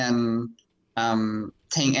 then we can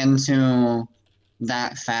take into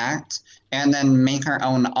that fact and then make our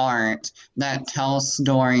own art that tells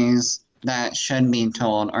stories that should be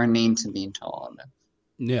told or need to be told.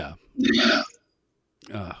 Yeah.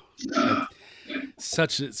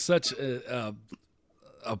 Such a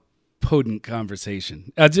potent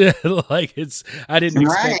conversation. I just like I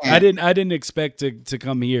didn't expect to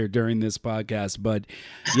come here during this podcast, but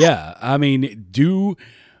yeah, I mean, do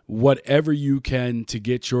whatever you can to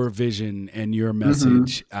get your vision and your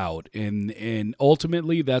message out, and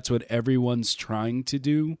ultimately that's what everyone's trying to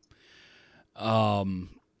do.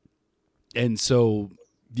 And so,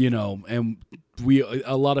 you know, and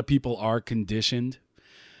a lot of people are conditioned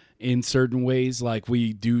in certain ways. Like,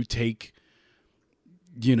 we do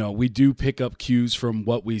pick up cues from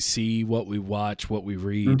what we see, what we watch, what we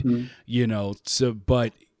read, you know, so,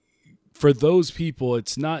 but for those people,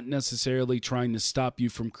 it's not necessarily trying to stop you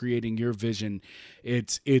from creating your vision.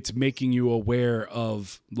 It's making you aware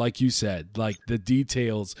of, like you said, like the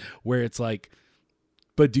details where it's like,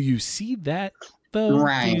 but do you see that though?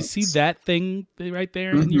 Right. Do you see that thing right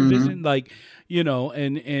there in your vision? Like, you know,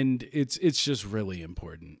 and it's just really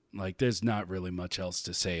important. Like, there's not really much else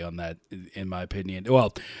to say on that, in my opinion.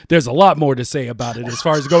 Well, there's a lot more to say about it as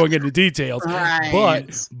far as going into details, right.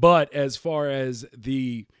 but as far as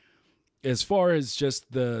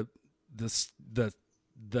just the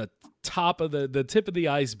top of the tip of the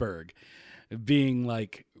iceberg being,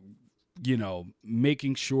 like,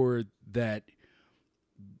 making sure that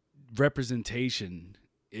representation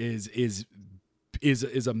is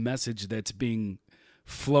a message that's being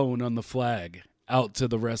flown on the flag out to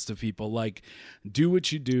the rest of people. Like, do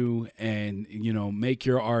what you do and, make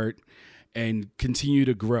your art and continue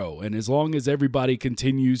to grow. And as long as everybody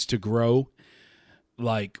continues to grow,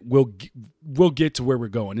 like we'll get to where we're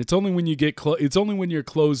going. It's only when you get it's only when you're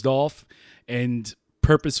closed off and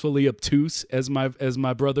purposefully obtuse, as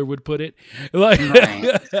my brother would put it. Like,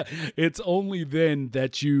 right. It's only then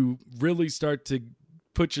that you really start to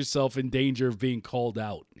put yourself in danger of being called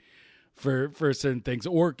out for certain things,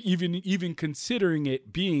 or even considering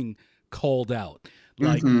it being called out.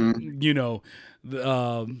 Like, like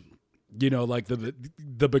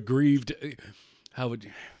the bereaved. How would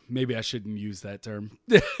you? Maybe I shouldn't use that term.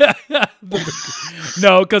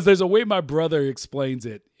 No, because there's a way my brother explains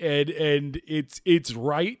it, and it's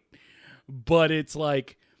right, but it's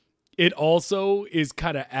like it also is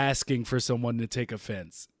kind of asking for someone to take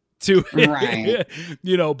offense to it. Right.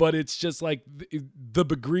 But it's just like the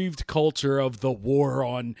bereaved culture of the war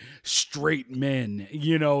on straight men,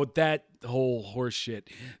 that whole horse shit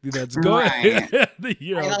that's going. Right. I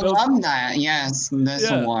love that. Yes,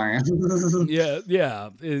 this war. yeah.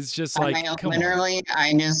 It's just like, I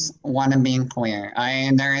just want to be queer.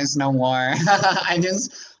 There is no war. I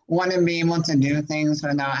just want to be able to do things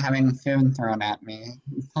without having food thrown at me.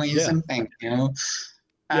 Please and thank you.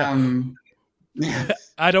 I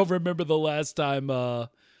don't remember the last time. I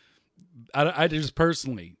just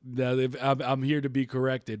personally, I'm here to be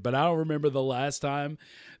corrected, but I don't remember the last time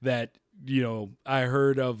that I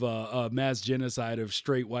heard of a mass genocide of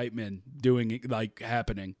straight white men doing it, like,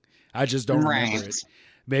 happening. I just don't remember it.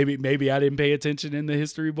 Maybe I didn't pay attention in the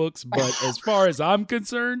history books, but as far as I'm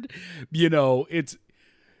concerned, it's.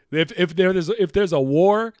 If there's a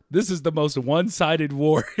war, this is the most one-sided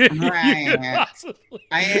war. Right.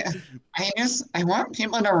 I want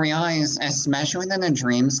people to realize, especially within the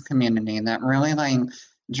dreams community, that really, like,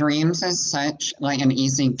 dreams is such, like, an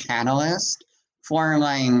easy catalyst for,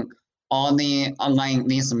 like, all the like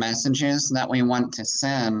these messages that we want to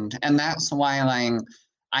send, and that's why, like,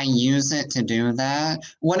 I use it to do that.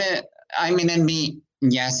 It'd be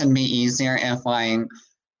easier if, like,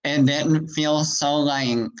 it didn't feel so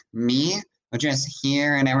like me, just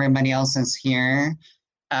here and everybody else is here.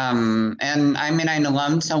 And I'd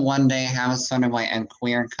love to one day have sort of like a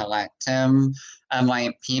queer collective of,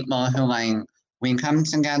 like, people who, like, we come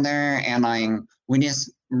together and, like, we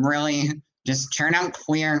just really just churn out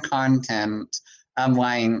queer content of,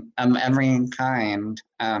 like, of every kind.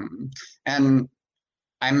 And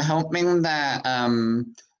I'm hoping that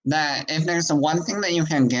that if there's one thing that you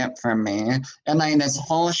can get from me, and, like, this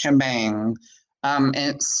whole shebang,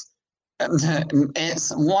 it's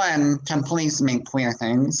one, to please make queer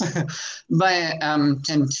things, but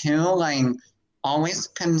to two, like, always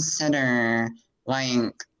consider,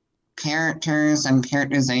 like, characters and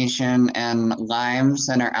characterization and lives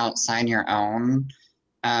that are outside your own,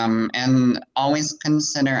 and always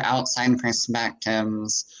consider outside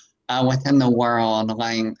perspectives within the world.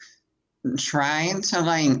 Like, try to,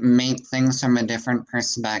 like, make things from a different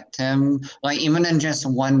perspective, like, even in just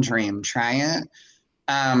one dream, try it,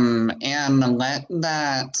 and let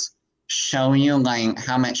that show you, like,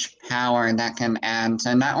 how much power that can add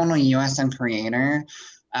to not only you as a creator,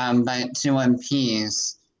 but to a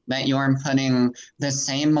piece that you're putting the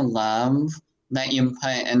same love that you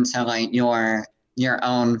put into, like, your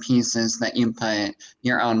own pieces, that you put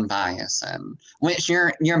your own bias in, which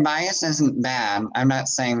your bias isn't bad. I'm not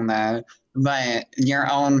saying that, but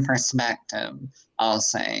your own perspective, I'll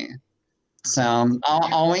say. So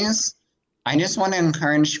I just want to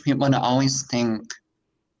encourage people to always think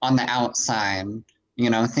on the outside,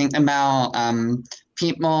 think about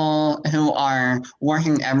people who are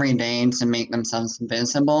working every day to make themselves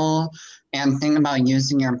visible, and think about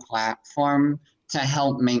using your platform to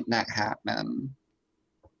help make that happen.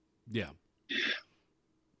 Yeah.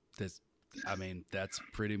 That's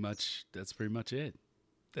pretty much it.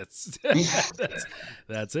 That's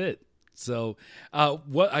it. So,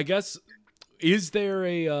 what, I guess, is there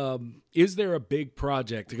a big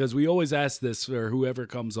project? Because we always ask this for whoever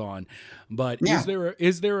comes on, but is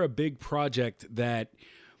there a big project that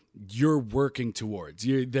you're working towards,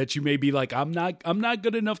 that you may be like, I'm not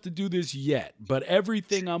good enough to do this yet, but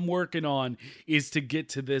everything I'm working on is to get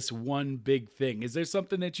to this one big thing? Is there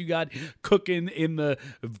something that you got cooking in the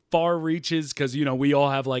far reaches? Because, you know, we all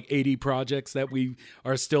have like 80 projects that we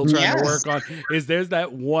are still trying to work on. Is there's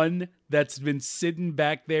that one that's been sitting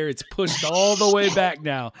back there? It's pushed all the way back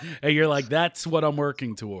now, and you're like, that's what I'm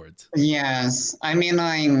working towards. Yes, I mean,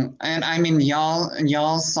 like, and I mean,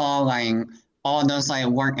 y'all saw like all those like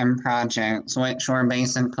work in projects, which were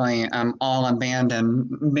basically all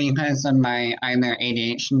abandoned because of my either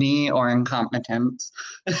ADHD or incompetence,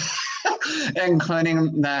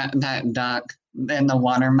 including that duck in the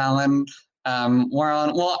watermelon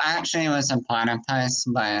world. Well, actually, it was a platypus,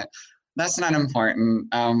 but that's not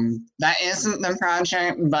important. That isn't the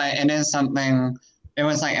project, but it is something. It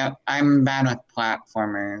was like I'm bad with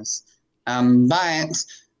platformers, but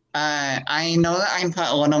I know that I put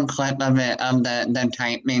a little clip of it of the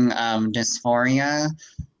typing of dysphoria,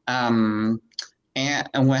 and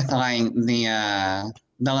with like the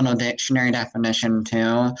little dictionary definition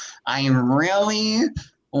too. I really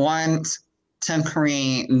want to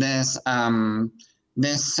create this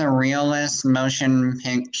surrealist motion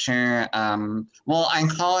picture. Well, I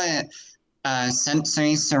call it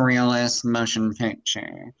sensory surrealist motion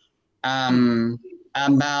picture.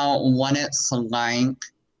 About what it's like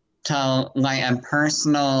to like a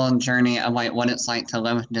personal journey of like what it's like to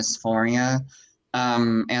live with dysphoria,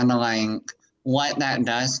 and like what that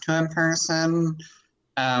does to a person.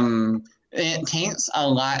 It takes a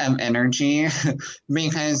lot of energy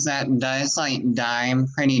because that does like dive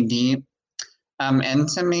pretty deep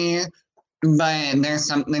into me, but there's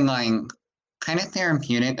something like kind of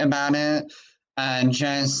therapeutic about it.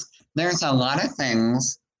 Just there's a lot of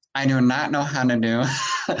things I do not know how to do,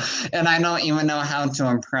 and I don't even know how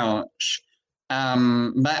to approach.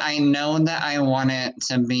 But I know that I want it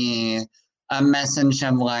to be a message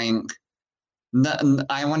of like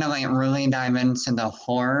I want to like really dive into the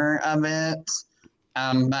horror of it.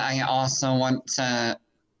 But I also want to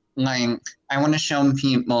like I want to show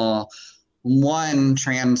people one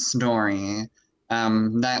trans story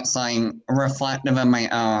that's like reflective of my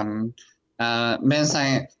own. Because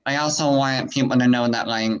I also want people to know that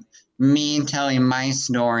like me telling my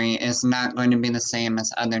story is not going to be the same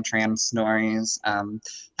as other trans stories.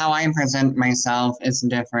 How I present myself is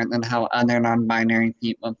different than how other non-binary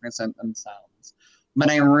people present themselves. But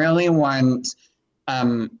I really want,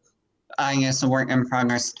 I guess, a work in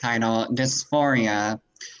progress title, Dysphoria,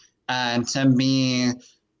 to be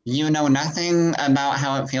you know nothing about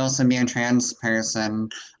how it feels to be a trans person.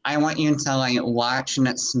 I want you to like watch and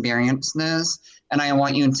experience this, and I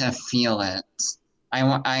want you to feel it. I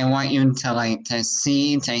want you to like to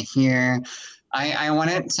see, to hear. I want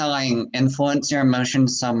it to like influence your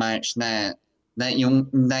emotions so much that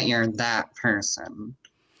you're that person.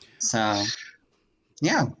 So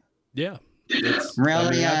yeah. Yeah. It's, I Really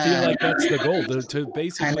mean, I feel like that's the goal, to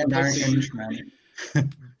basically kind of put dark the, intro.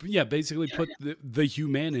 basically put the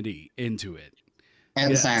humanity into it. Yeah.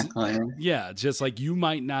 Exactly. Yeah. Just like you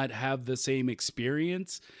might not have the same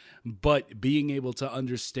experience, but being able to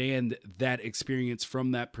understand that experience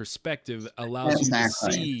from that perspective allows you to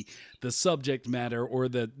see the subject matter, or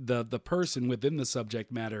the person within the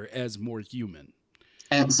subject matter, as more human.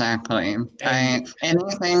 Exactly. And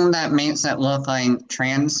Anything that makes it look like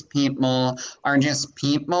trans people are just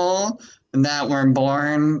people that were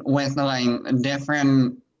born with like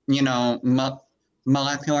different, you know,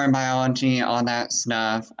 molecular biology, all that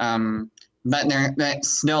stuff. But that's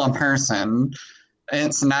still a person.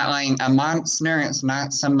 It's not like a monster. It's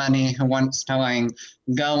not somebody who wants to like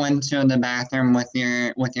go into the bathroom with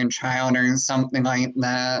your child or something like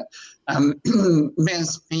that.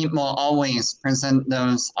 Because people always present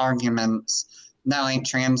those arguments that like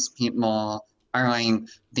trans people are like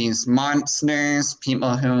these monsters,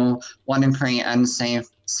 people who want to create unsafe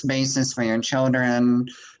spaces for your children.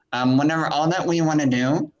 Whenever all that we want to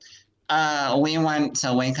do, we want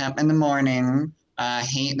to wake up in the morning,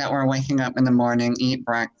 hate that we're waking up in the morning, eat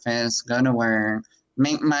breakfast, go to work,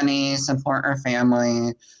 make money, support our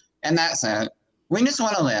family, and that's it. We just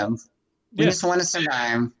want to live. We just want to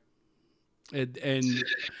survive. And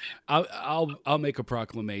I'll make a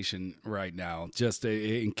proclamation right now, just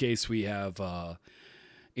in case we have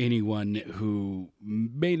anyone who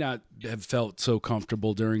may not have felt so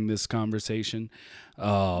comfortable during this conversation.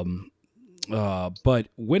 But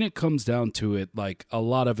when it comes down to it, like a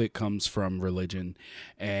lot of it comes from religion,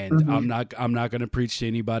 and I'm not going to preach to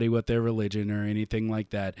anybody what their religion or anything like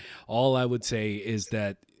that. All I would say is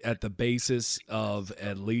that at the basis of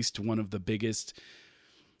at least one of the biggest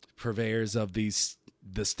purveyors of the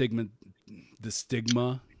stigma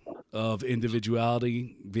of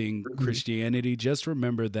individuality being Christianity, just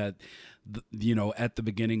remember that, at the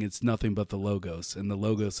beginning, it's nothing but the logos, and the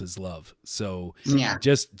logos is love. So Yeah.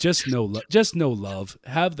 just know love.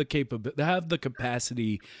 Have the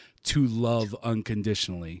capacity to love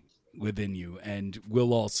unconditionally within you, and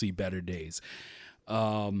we'll all see better days.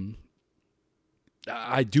 I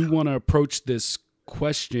do want to approach this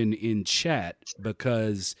question in chat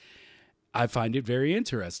because I find it very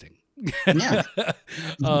interesting. Yeah.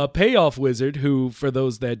 Payoff Wizard, who, for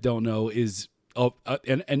those that don't know, is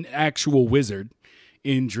an actual wizard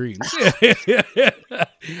in Dreams.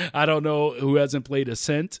 I don't know who hasn't played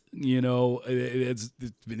Ascent. It's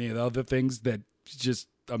many of the other things that just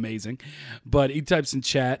amazing. But he types in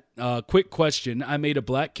chat, quick question. I made a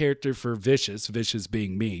black character for Vicious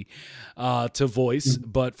being me, to voice,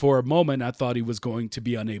 but for a moment I thought he was going to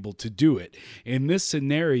be unable to do it. In this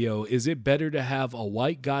scenario, is it better to have a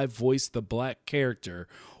white guy voice the black character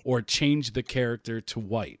or change the character to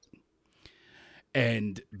white?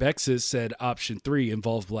 And Bexis said option 3,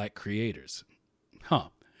 involve black creators.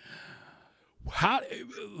 Let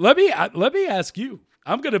me ask you.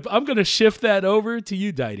 I'm gonna shift that over to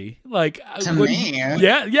you, Deity. To me?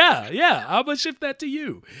 Yeah. I'm gonna shift that to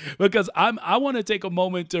you because I want to take a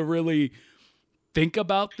moment to really think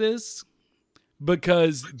about this,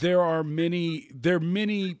 because there are many.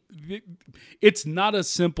 It's not a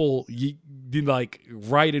simple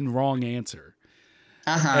right and wrong answer.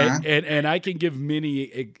 And I can give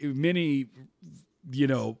many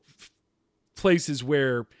places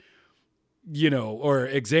where, or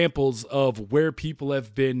examples of where people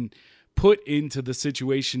have been put into the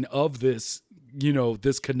situation of this,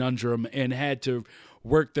 this conundrum and had to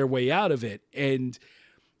work their way out of it. And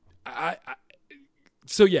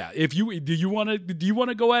so yeah, do you want to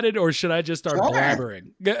go at it, or should I just start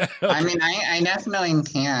blabbering? Okay. I mean, I definitely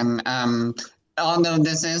can. Although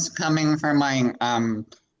this is coming from my,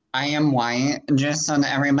 I am white, just so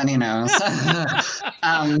that everybody knows. So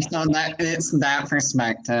that it's that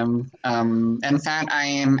perspective. In fact, I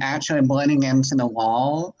am actually blending into the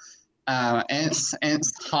wall. It's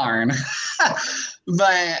hard,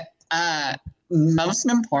 but most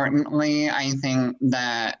importantly, I think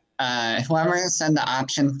that whoever said the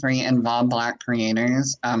option 3, involve black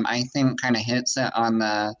creators, I think kind of hits it on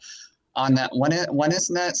the what is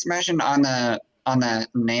that expression, on the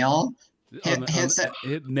nail.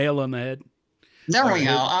 Hit nail on the head. There we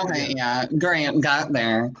go. Okay, yeah, great, got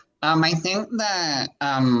there. I think that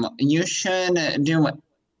you should do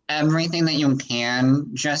everything that you can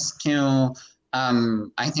just to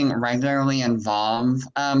I think regularly involve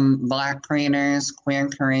black creators, queer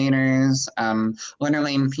creators,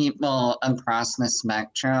 literally people across the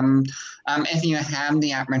spectrum. If you have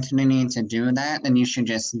the opportunity to do that, then you should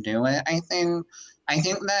just do it. I think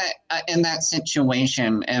that in that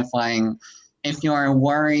situation, if you're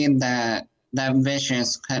worried that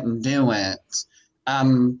Vicious couldn't do it,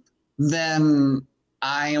 then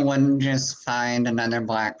I wouldn't just find another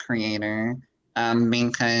black creator,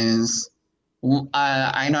 because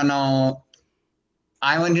I don't know.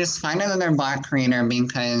 I would just find another black creator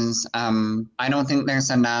because I don't think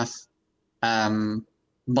there's enough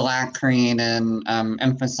black created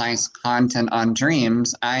emphasized content on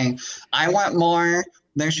Dreams. I want more.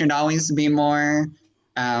 There should always be more,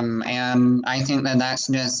 and I think that that's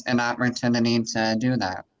just an opportunity to do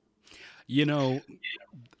that.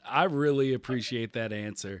 I really appreciate that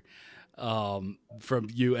answer from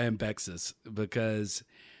you and Bexis, because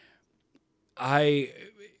I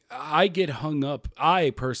get hung up. I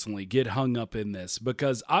personally get hung up in this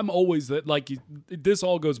because I'm always this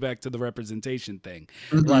all goes back to the representation thing.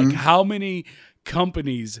 Mm-hmm. Like, how many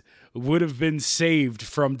companies would have been saved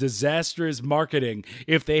from disastrous marketing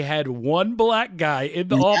if they had one black guy in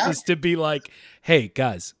the office to be like, "Hey,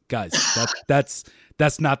 guys,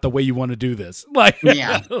 that's not the way you want to do this."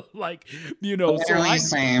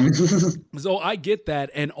 So I get that.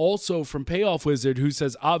 And also from Payoff Wizard, who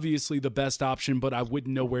says, obviously the best option, but I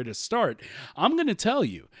wouldn't know where to start. I'm going to tell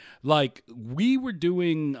you, we were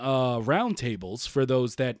doing roundtables for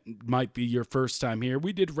those that might be your first time here.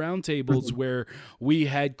 We did roundtables where we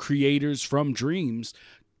had creators from Dreams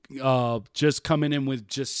just coming in with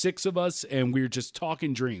just 6 of us, and we were just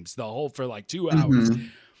talking Dreams for 2 hours.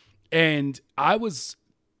 And I was,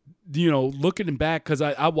 looking back, because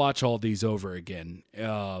I watch all these over again.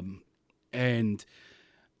 And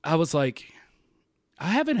I was like, I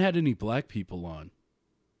haven't had any black people on.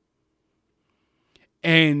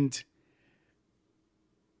 And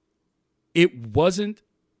it wasn't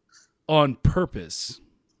on purpose.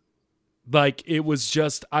 Like, it was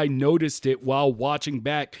just, I noticed it while watching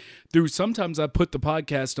back through. Sometimes I put the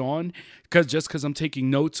podcast on because I'm taking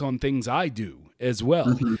notes on things I do as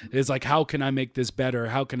well. It's like, how can I make this better?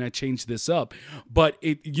 How can I change this up? But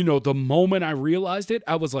the moment I realized it,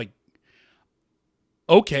 I was like,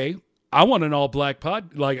 okay, I want an all black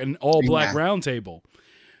an all black roundtable.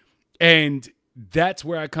 And that's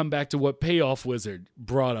where I come back to what Payoff Wizard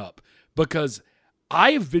brought up, because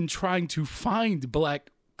I have been trying to find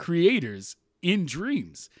black creators in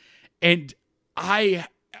Dreams, and I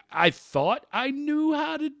thought I knew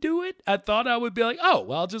how to do it. I thought I would be like, oh,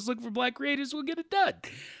 well, I'll just look for black creators, we'll get it done.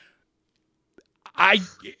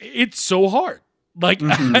 It's so hard. Like,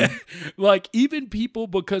 like, even people,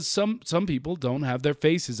 because some people don't have their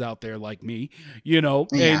faces out there like me, and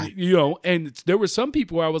there were some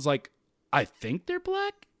people where I was like, I think they're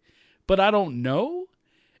black, but I don't know.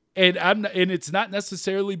 And it's not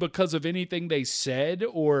necessarily because of anything they said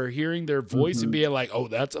or hearing their voice and being like, oh,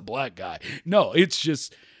 that's a black guy. No, it's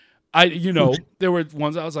just, there were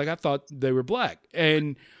ones I was like, I thought they were black.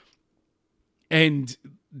 And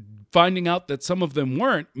finding out that some of them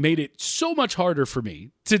weren't made it so much harder for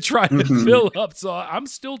me to try to fill up. So I'm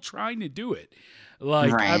still trying to do it.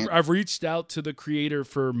 Like, right. I've reached out to the creator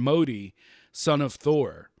for Modi, Son of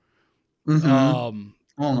Thor. I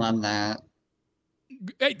love that.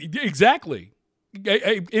 Exactly.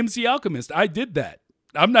 MC Alchemist, I did that.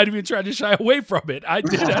 I'm not even trying to shy away from it. I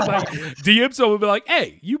did it. Like, DM someone would be like,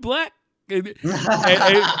 hey, you black? And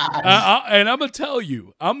I'm going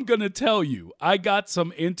to tell you, I got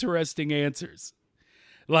some interesting answers.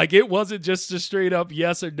 Like, it wasn't just a straight up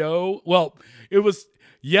yes or no. Well, it was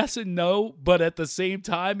yes and no, but at the same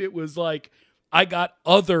time, it was like, I got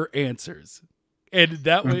other answers. And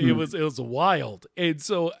that way it was wild. And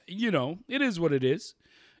so, it is what it is.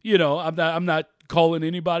 I'm not calling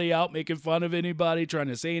anybody out, making fun of anybody, trying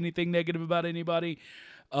to say anything negative about anybody.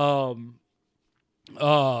 Splatty's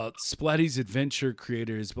Adventure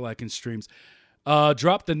Creators, Black in Streams.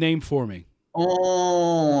 Drop the name for me.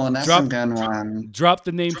 Oh, that's a good one. Drop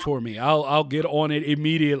the name for me. I'll get on it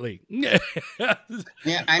immediately. Yeah,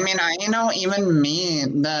 I mean, even me,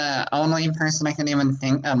 the only person I could even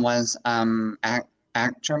think of was Actramon.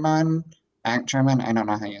 Actramon, I don't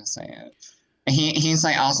know how you say it. He's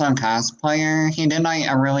like also a cosplayer. He did like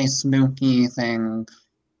a really spooky thing.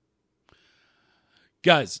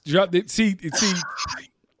 Guys, drop it. See,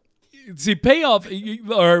 Payoff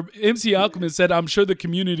or MC Alchemist said, I'm sure the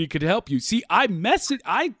community could help you. See, I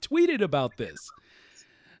tweeted about this.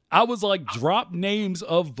 I was like, drop names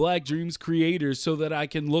of Black Dreams creators so that I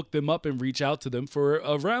can look them up and reach out to them for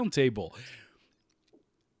a roundtable.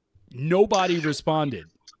 Nobody responded.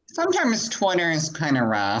 Sometimes Twitter is kind of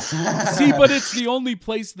rough. See, but it's the only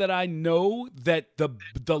place that I know that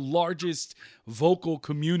the largest vocal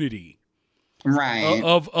community right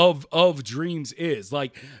of Dreams is.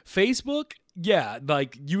 Like, Facebook, yeah,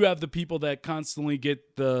 like, you have the people that constantly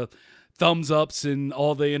get the thumbs ups and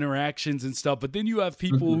all the interactions and stuff, but then you have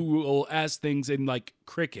people who will ask things in like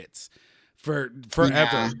crickets for forever.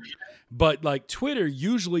 Yeah. But like Twitter,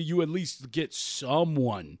 usually you at least get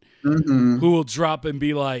someone who will drop and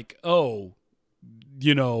be like, oh,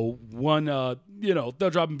 they'll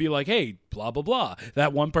drop and be like, hey, blah, blah, blah.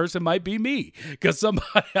 That one person might be me. Because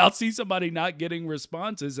I'll see somebody not getting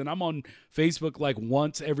responses, and I'm on Facebook like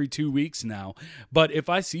once every 2 weeks now. But if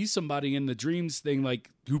I see somebody in the Dreams thing, like,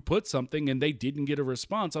 who put something and they didn't get a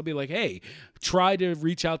response, I'll be like, hey, try to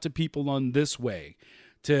reach out to people on this way.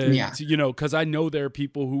 Because I know there are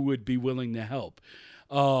people who would be willing to help.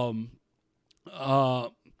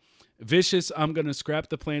 Vicious, I'm going to scrap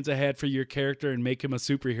the plans I had for your character and make him a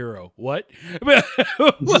superhero. What? I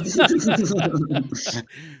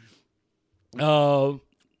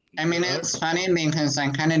mean, it's funny because I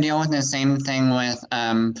kind of deal with the same thing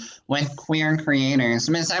with queer creators.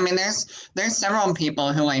 Because, I mean, there's several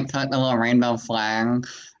people who like put the little rainbow flag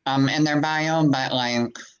in their bio, but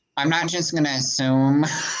like, I'm not just going to assume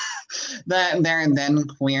that they're then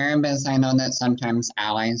queer, because I know that sometimes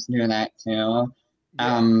allies do that too.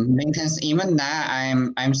 Because even that,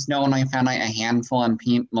 I'm still only found like a handful of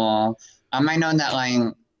people. I know that like,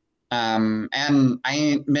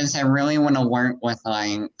 because I really want to work with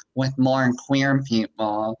more queer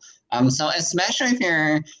people. So especially if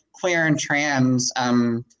you're queer and trans,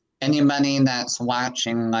 anybody that's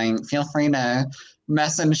watching, like, feel free to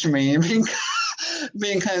message me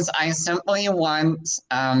because I simply want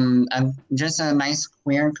just a nice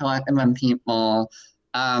queer collective of people.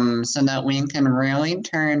 So that we can really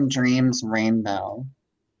turn Dreams rainbow.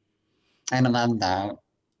 I love that.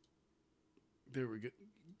 There we go.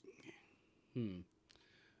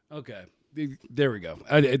 Okay. There we go.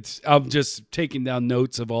 I'm just taking down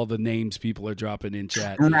notes of all the names people are dropping in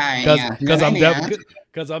chat. Right.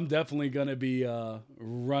 Because I'm definitely gonna be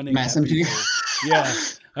running at people. Yeah,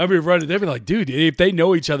 I'll be running. They'll be like, dude, if they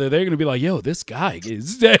know each other, they're gonna be like, yo, this guy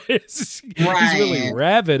is he's really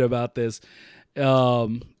rabid about this. I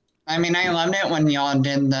mean, I loved it when y'all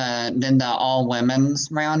did the all women's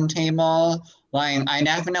round table. Like, I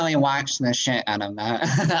definitely watched the shit out of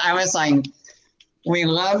that. I was like, we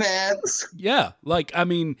love it. Yeah, like, I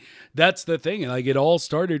mean, that's the thing. Like, it all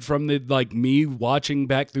started from me watching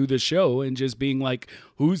back through the show and just being like,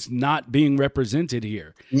 who's not being represented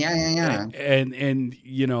here? Yeah. And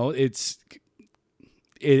you know,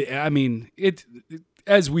 I mean,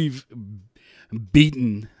 as we've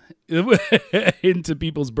beaten into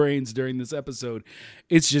people's brains during this episode,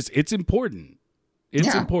 it's important.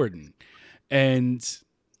 It's important. And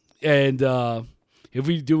if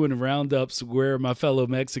we doing roundups, where are my fellow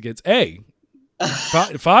Mexicans? Hey,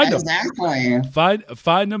 find them. Exactly.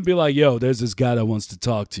 Find them. Be like, yo, there's this guy that wants to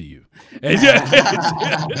talk to you. And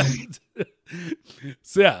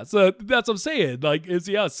so that's what I'm saying. Like,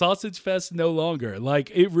 Sausage Fest no longer. Like,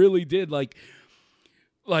 it really did. Like,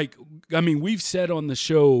 I mean, we've said on the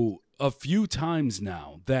show a few times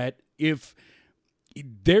now that if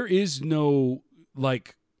there is no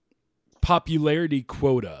like popularity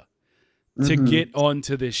quota to get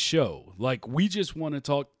onto this show. Like, we just want to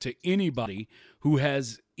talk to anybody who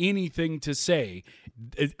has anything to say,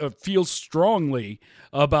 feels strongly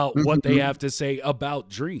about what they have to say about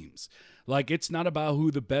dreams. Like, it's not about who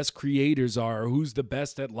the best creators are, or who's the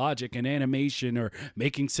best at logic and animation or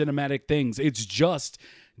making cinematic things. It's just,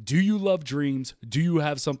 do you love dreams? Do you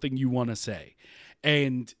have something you want to say?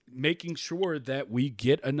 And making sure that we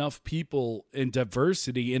get enough people and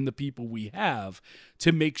diversity in the people we have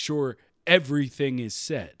to make sure everything is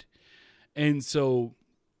said. And so,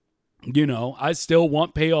 you know, I still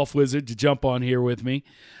want Payoff Wizard to jump on here with me.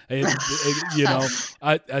 You know,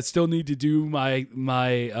 I still need to do my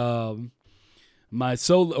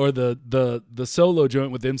solo, or the solo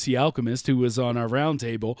joint with MC Alchemist, who was on our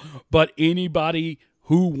roundtable. But anybody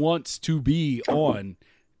who wants to be on,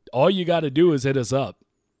 all you got to do is hit us up.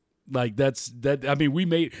 Like, that. I mean, we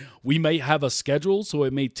may have a schedule, so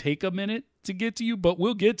it may take a minute to get to you, but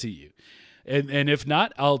we'll get to you. And if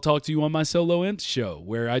not, I'll talk to you on my Solo Imp show,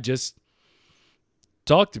 where I just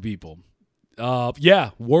talk to people.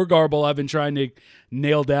 War Garble I've been trying to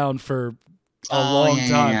nail down for a long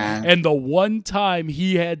time. Yeah. And the one time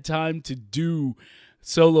he had time to do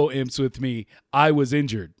Solo Imps with me, I was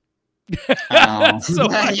injured. Oh. So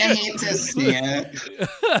you hate to see it.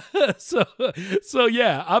 So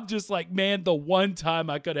yeah, I'm just like, man, the one time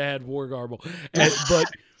I could have had War Garble, but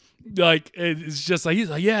like, it's just like,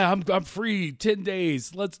 he's like, yeah, I'm free 10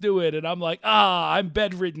 days, let's do it, and I'm like, I'm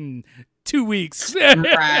bedridden 2 weeks.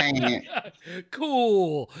 Right.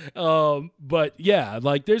 Cool. But yeah,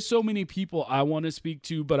 like, there's so many people I want to speak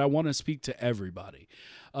to, but I want to speak to everybody.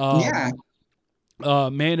 Man,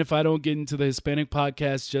 if I don't get into the Hispanic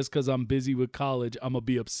podcast just because I'm busy with college, I'm going to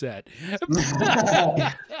be upset.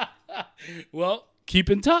 Well,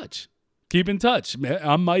 keep in touch. Keep in touch.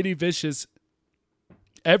 I'm Mighty Vicious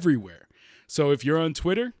everywhere. So if you're on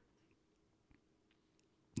Twitter,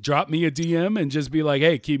 drop me a DM and just be like,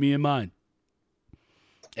 hey, keep me in mind.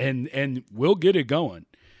 And we'll get it going.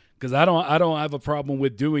 Because I don't have a problem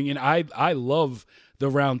with doing it. I love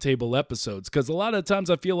the roundtable episodes, because a lot of times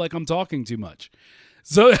I feel like I'm talking too much.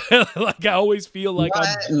 So like, I always feel like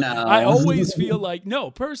I always feel like,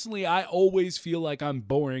 personally, I always feel like I'm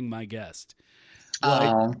boring my guest.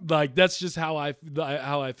 Like that's just how I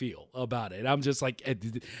feel about it. I'm just like,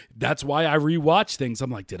 that's why I rewatch things. I'm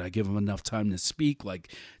like, did I give him enough time to speak?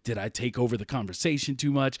 Like, did I take over the conversation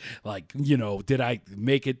too much? Like, you know, did I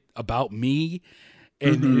make it about me?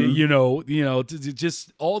 And, you know,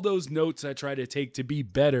 just all those notes I try to take to be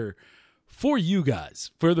better for you guys,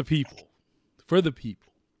 for the people.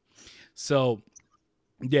 So,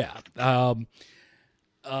 yeah.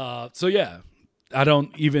 So, yeah.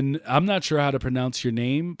 I'm not sure how to pronounce your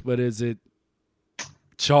name, but is it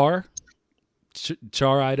Char?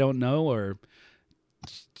 Char, I don't know, or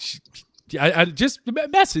I just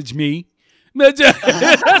message me. just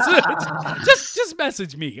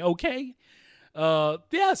message me, okay?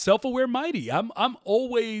 Self-aware mighty. I'm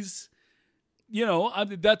always,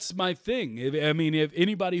 that's my thing. I mean, if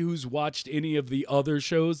anybody who's watched any of the other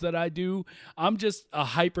shows that I do, I'm just a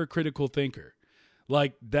hypercritical thinker.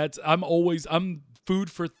 Like, I'm food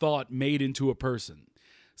for thought made into a person.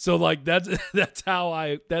 So like that's how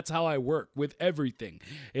I work with everything.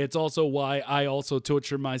 It's also why I also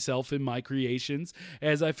torture myself in my creations,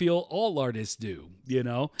 as I feel all artists do. You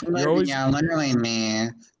know, you're always Yeah, literally me.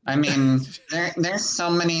 I mean, there's so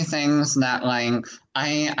many things that like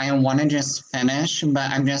I want to just finish, but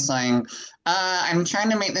I'm just like, I'm trying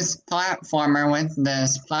to make this platformer with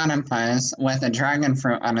this platypus with a dragon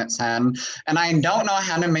fruit on its head, and I don't know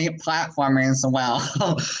how to make platformers well.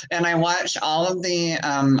 And I watch all the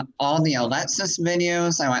Alexis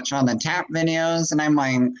videos, I watch all the tap videos, and I'm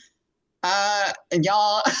like,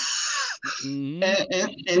 y'all.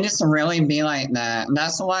 It just really be like that.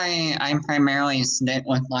 That's why I primarily stick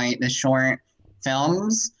with like the short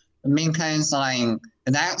films because like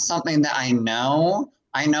that's something that I know.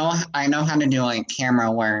 I know how to do like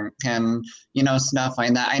camera work and stuff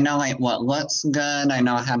like that. I know like what looks good. I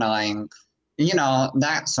know how to like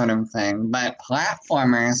that sort of thing. But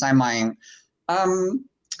platformers, I'm like,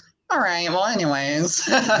 all right. Well, anyways.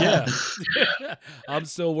 yeah. I'm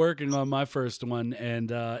still working on my first one,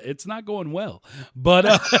 and it's not going well. But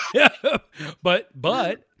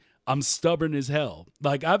but I'm stubborn as hell.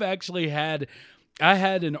 Like I had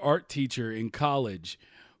an art teacher in college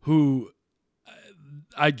who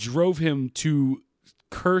I drove him to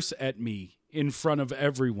curse at me in front of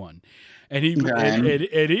everyone. And he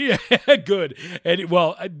good.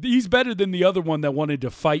 Well, he's better than the other one that wanted to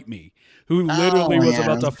fight me, who literally was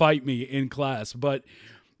about to fight me in class. But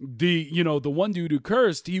the one dude who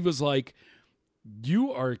cursed, he was like,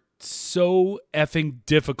 "You are so effing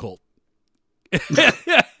difficult."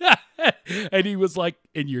 And he was like,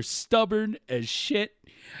 "And you're stubborn as shit."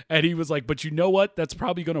 And he was like, "But you know what? That's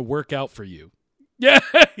probably going to work out for you." Yeah,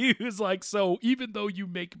 he was like, "So even though you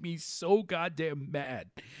make me so goddamn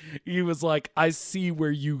mad," he was like, "I see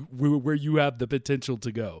where you have the potential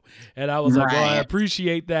to go." And I was like, "Well, I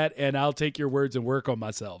appreciate that, and I'll take your words and work on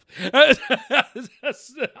myself." Love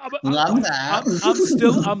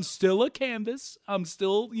that. I'm still a canvas. I'm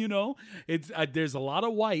still, there's a lot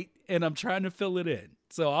of white, and I'm trying to fill it in.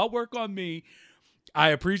 So I'll work on me.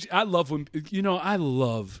 I love when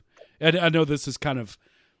and I know this is kind of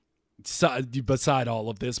beside all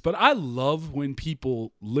of this, but I love when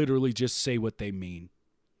people literally just say what they mean.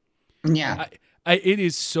 Yeah. It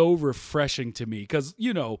is so refreshing to me because,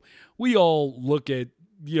 we all look at,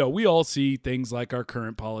 we all see things like our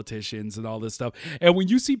current politicians and all this stuff. And when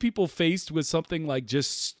you see people faced with something like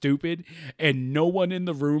just stupid and no one in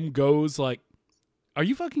the room goes like, "Are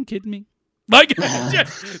you fucking kidding me?" Like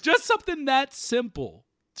just something that simple.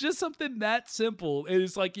 Just something that simple.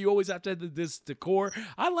 It's like you always have to have this decor.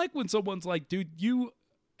 I like when someone's like, "Dude, you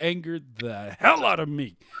angered the hell out of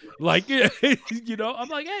me." Like, I'm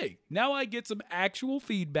like, hey, now I get some actual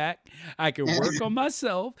feedback. I can work on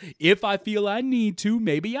myself. If I feel I need to,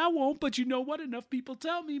 maybe I won't. But you know what? Enough people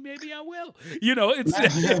tell me maybe I will.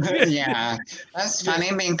 It's yeah. That's funny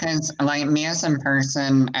because like me as a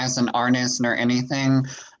person, as an artist or anything,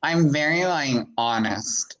 I'm very like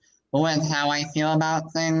honest with how I feel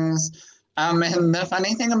about things. And the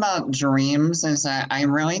funny thing about dreams is that I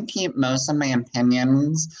really keep most of my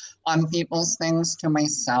opinions on people's things to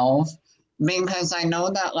myself because I know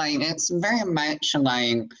that like it's very much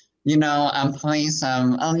like, a place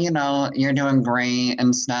of, you're doing great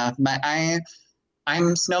and stuff. But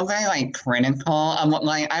I'm still very like critical.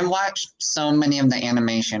 Like I watched so many of the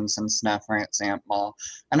animations and stuff, for example,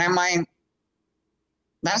 and I'm like,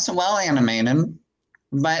 that's well animated.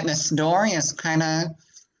 But the story is kind of,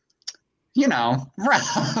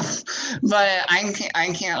 rough. But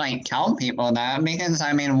I can't like tell people that because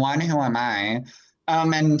I mean, one, who am I?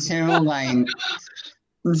 And two, like,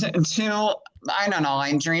 two, I don't know.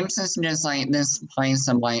 Like, dreams is just like this place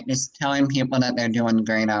of like just telling people that they're doing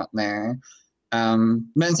great out there.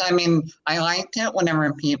 But I mean, I liked it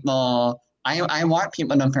whenever people. I want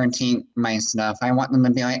people to critique my stuff. I want them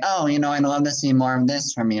to be like, oh, I'd love to see more of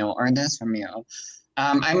this from you or this from you.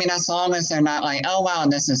 I mean, as long as they're not like, oh, wow,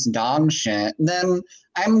 this is dog shit, then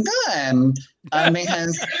I'm good.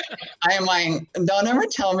 Because I'm like, don't ever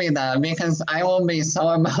tell me that because I will be so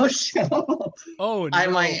emotional. Oh, no. I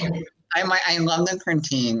love the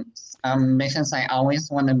critiques because I always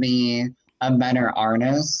want to be a better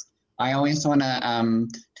artist. I always want to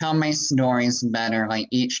tell my stories better, like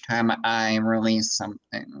each time I release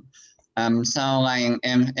something. So like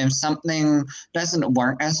if something doesn't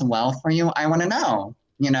work as well for you, I want to know,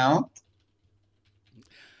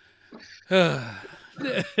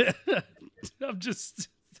 I'm just,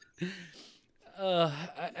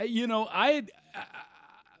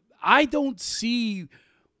 I don't see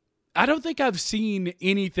I don't think I've seen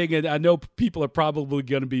anything, and I know people are probably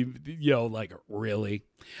going to be, like, really,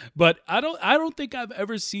 but I don't think I've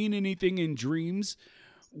ever seen anything in dreams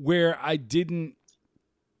where I didn't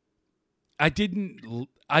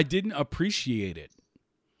appreciate it.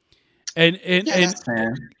 That's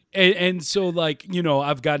fair. And so, like,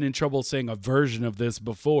 I've gotten in trouble saying a version of this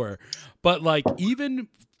before, but like even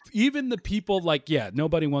the people, like, yeah,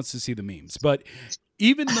 nobody wants to see the memes, but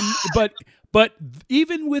even but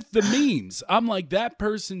even with the memes, I'm like, that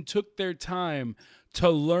person took their time to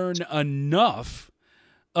learn enough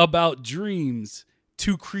about dreams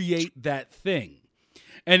to create that thing.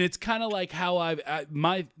 And it's kind of like how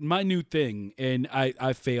my new thing, and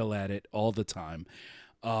I fail at it all the time.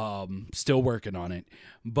 Still working on it.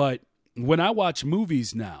 But when I watch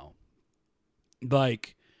movies now,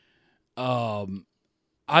 like,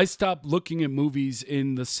 I stop looking at movies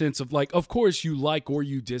in the sense of, like, of course you like or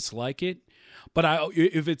you dislike it. But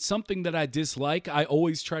if it's something that I dislike, I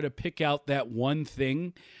always try to pick out that one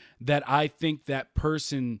thing that I think that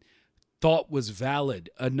person thought was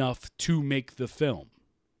valid enough to make the film.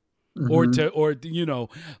 Mm-hmm. Or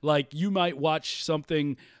like, you might watch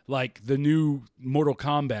something like the new Mortal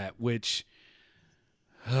Kombat, which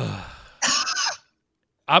I'm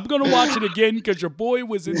going to watch it again because your boy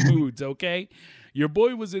was in moods, okay? Your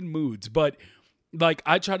boy was in moods. But, like,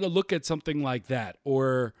 I try to look at something like that,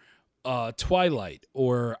 or Twilight,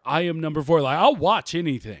 or I Am Number 4. Like, I'll watch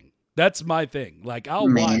anything. That's my thing. Like, I'll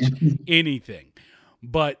watch anything.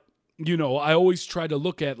 But, I always try to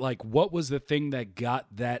look at, like, what was the thing that got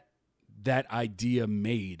that idea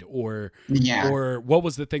made, or what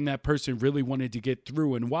was the thing that person really wanted to get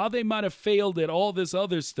through. And while they might have failed at all this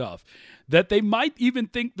other stuff that they might even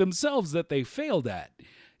think themselves that they failed at,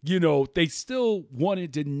 they still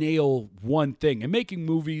wanted to nail one thing. And making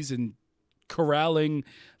movies and corralling,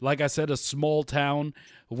 like I said, a small town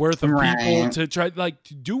worth of people to try, like,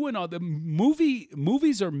 doing all the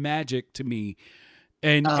movies are magic to me.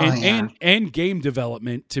 And game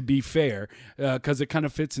development, to be fair, because it kind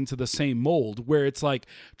of fits into the same mold, where it's like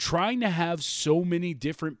trying to have so many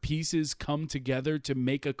different pieces come together to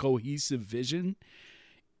make a cohesive vision.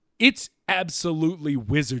 It's absolutely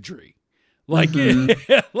wizardry. Like,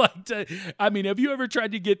 I mean, have you ever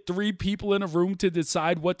tried to get 3 people in a room to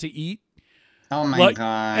decide what to eat? Oh my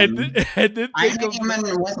God. And then I think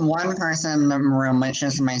even with one person in the room, which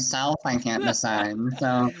is myself, I can't decide.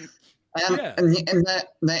 So... And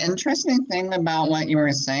the interesting thing about what you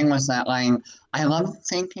were saying was that, like, I love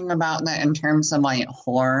thinking about that in terms of, like,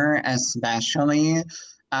 horror, especially,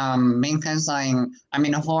 because, like, I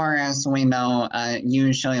mean, horror, as we know,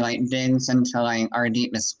 usually, like, digs into, like, our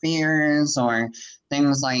deepest fears or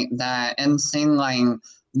things like that, and seeing, like,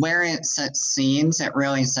 where it succeeds, it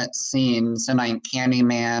really succeeds in, like,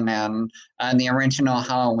 Candyman and the original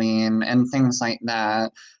Halloween and things like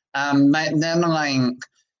that. But then, like,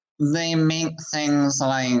 they make things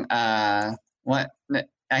like, what,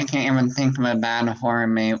 I can't even think of a bad horror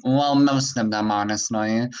movie. Well, most of them,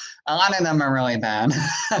 honestly. A lot of them are really bad.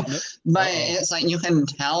 But it's like, you can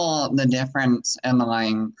tell the difference in,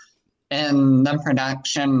 like, in the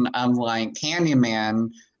production of, like,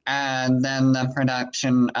 Candyman, and then the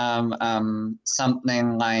production of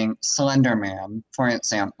something like Slender Man, for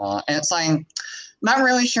example. It's like, not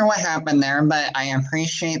really sure what happened there, but I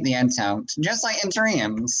appreciate the attempt, just like in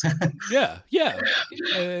dreams. Yeah.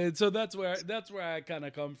 And so that's where I kind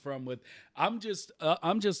of come from with. I'm just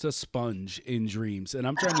a sponge in dreams, and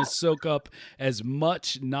I'm trying to soak up as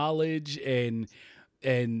much knowledge and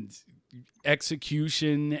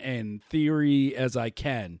execution and theory as I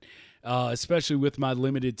can, especially with my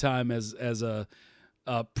limited time as a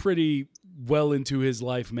pretty well into his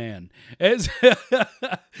life man.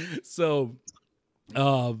 So.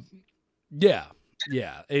 Yeah.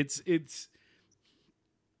 It's,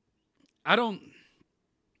 I don't,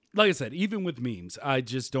 like I said, even with memes, I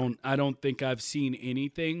don't think I've seen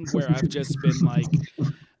anything where I've just been like,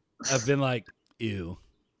 ew.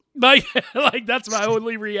 Like that's my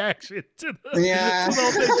only reaction to the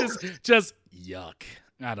whole thing. Just yuck.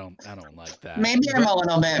 I don't like that. Maybe I'm a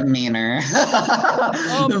little bit meaner.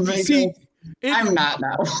 I'm not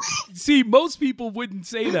now. See, most people wouldn't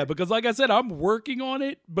say that because, like I said, I'm working on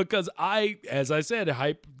it because as I said,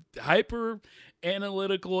 hyper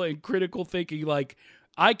analytical and critical thinking. Like,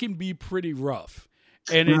 I can be pretty rough,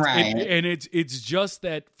 and it's just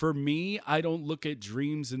that for me, I don't look at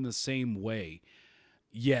dreams in the same way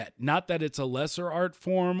yet. Not that it's a lesser art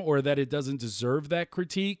form or that it doesn't deserve that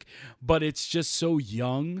critique, but it's just so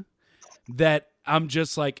young that I'm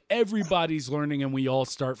just like, everybody's learning and we all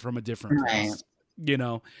start from a different place.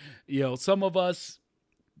 Some of us,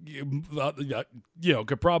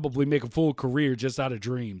 could probably make a full career just out of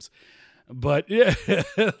dreams. But yeah,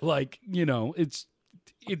 like, it's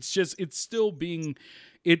still being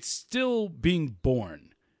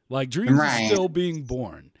born. Like dreams is still being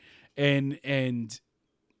born. And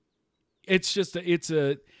it's just it's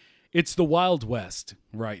the Wild West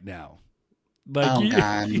right now. Like, oh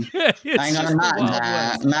God! I know,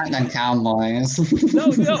 not the Cowboys.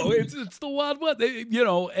 no, it's the Wild West,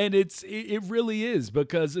 and it really is,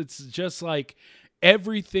 because it's just like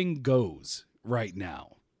everything goes right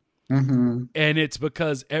now, mm-hmm. and it's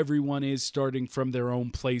because everyone is starting from their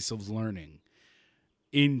own place of learning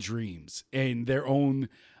in dreams and their own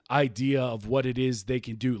idea of what it is they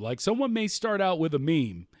can do. Like someone may start out with a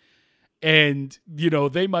meme. And,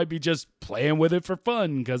 they might be just playing with it for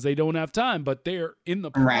fun because they don't have time, but they're in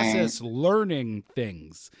the process learning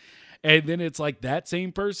things. And then it's like that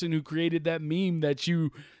same person who created that meme that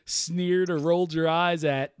you sneered or rolled your eyes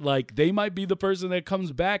at, like they might be the person that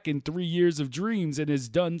comes back in 3 years of dreams and has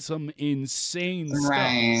done some insane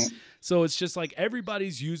stuff. So it's just like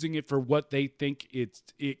everybody's using it for what they think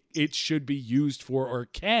it should be used for or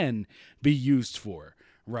can be used for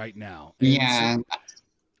right now. And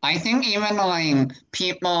I think even like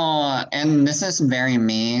people, and this is very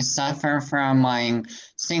me, suffer from like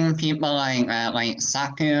seeing people like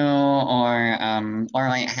Saku or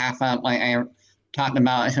like Half Up, like I talked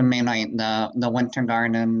about, who made like the Winter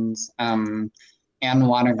Gardens and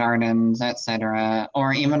Water Gardens, etc.,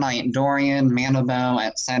 or even like Dorian, Manabo,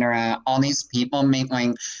 etc. All these people make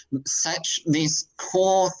like such these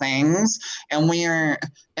cool things, and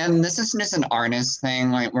this is just an artist thing,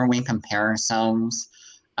 like where we compare ourselves.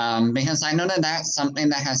 Because I know that that's something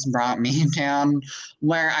that has brought me down,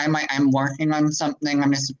 where I'm working on something,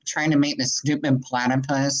 I'm just trying to make this stupid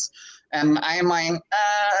platypus, and I'm like,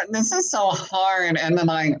 this is so hard. And then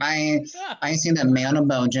like I see that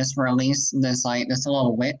Manabo just released this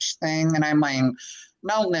little witch thing, and I'm like,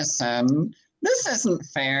 no, listen, this isn't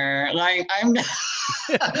fair. Like I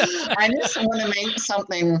just want to make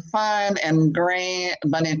something fun and great,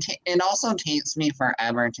 but it also takes me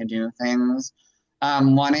forever to do things.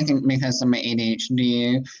 One, I think because of my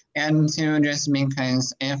ADHD, and two, just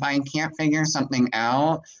because if I can't figure something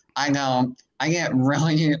out, I get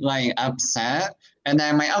really like upset, and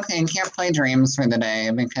then I'm like, okay, I can't play dreams for the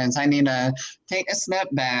day because I need to take a step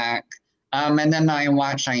back. And then I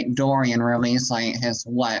watch like Dorian release like his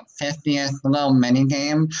 50th little mini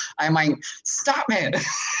game. I'm like, stop it.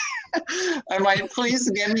 I'm like, please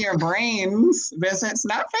give me your brains, because it's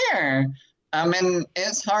not fair. And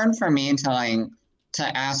it's hard for me to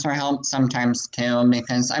ask for help sometimes too,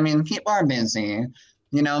 because I mean, people are busy,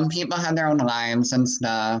 people have their own lives and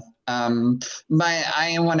stuff. But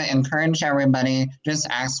I want to encourage everybody, just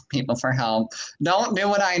ask people for help. Don't do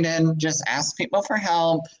what I did, just ask people for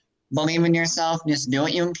help. Believe in yourself, just do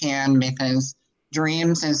what you can, because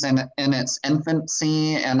dreams is in its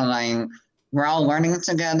infancy, and like we're all learning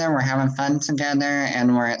together, we're having fun together,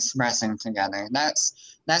 and we're expressing together. That's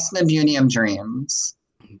the beauty of dreams.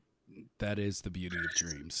 That is the beauty of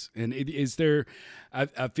dreams. And is there,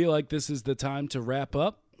 I feel like this is the time to wrap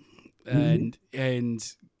up, and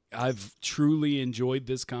I've truly enjoyed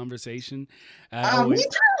this conversation. Me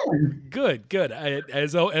too. Good.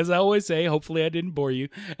 As I always say, hopefully I didn't bore you.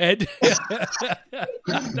 And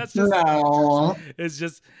that's just, no. It's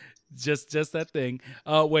just that thing.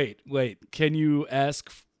 Wait. Can you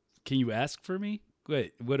ask for me?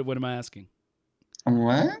 Wait, what am I asking?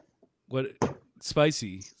 What? What?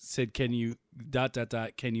 Spicy said, can you ...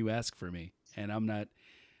 can you ask for me? And I'm not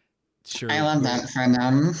sure. I love that for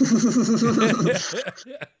them.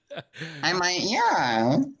 I might,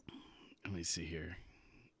 yeah. Let me see here.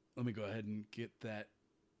 Let me go ahead and get that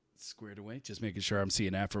squared away. Just making sure I'm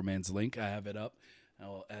seeing Afroman's link. I have it up.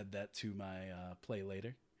 I'll add that to my play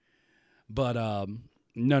later. But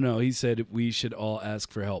no, he said we should all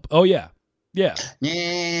ask for help. Oh, yeah. Yeah,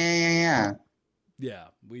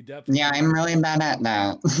 we definitely. Yeah, I'm really bad at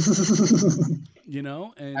that.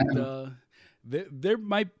 And there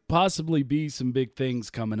might possibly be some big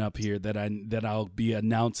things coming up here that I'll be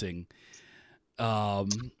announcing.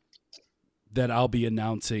 That I'll be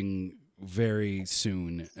announcing very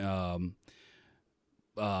soon.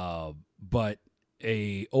 But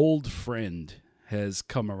a old friend has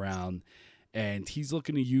come around, and he's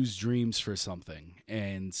looking to use dreams for something,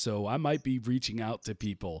 and so I might be reaching out to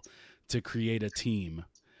people to create a team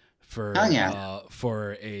for a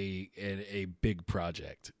big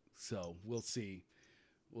project. So we'll see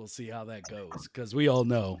how that goes, because we all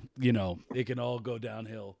know, it can all go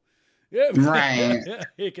downhill. Right.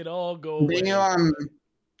 It can all go away.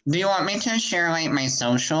 Do you want me to share like my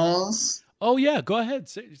socials? Oh yeah, go ahead.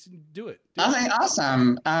 Do it. Okay,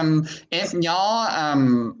 awesome. If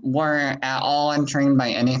y'all were at all intrigued by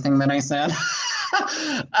anything that I said,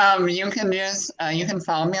 you can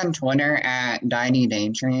follow me on Twitter at Diety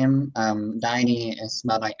Daydream. Diety is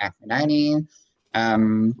spelled like Aphrodite.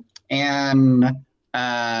 And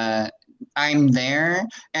I'm there.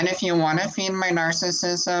 And if you want to feed my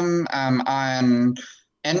narcissism, on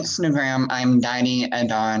Instagram, I'm Diety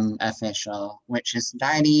Adon Official, which is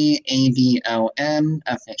Diety ADON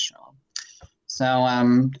Official. So,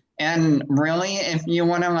 and really, if you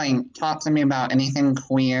want to like talk to me about anything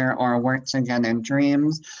queer or work together in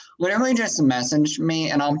dreams, literally just message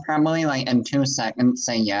me, and I'll probably like in 2 seconds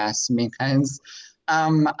say yes, because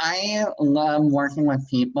I love working with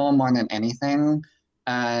people more than anything.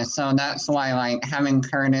 So that's why like having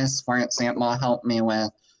Curtis, for example, help me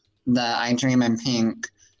with the I Dream in Pink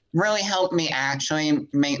really helped me actually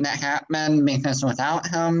make that happen, because without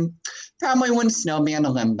him, probably would still be in a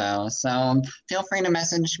limbo. So feel free to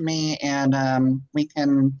message me, and we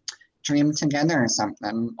can dream together or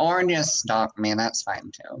something. Or just stalk me, that's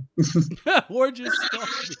fine too. Or just stalk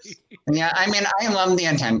me. Yeah, I mean, I love the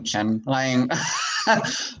attention. Like,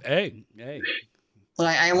 hey.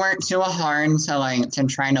 Like, I work too hard to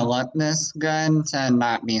try to look this good to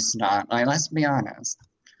not be stalked. Like, let's be honest.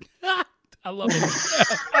 I love it.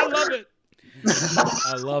 I love it.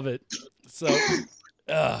 I love it. So,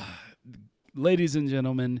 ladies and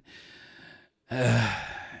gentlemen,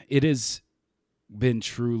 it has been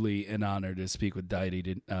truly an honor to speak with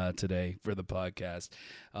Diety today for the podcast.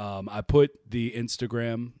 I put the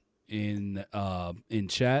Instagram in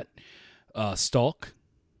chat. Stalk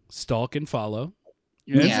and follow.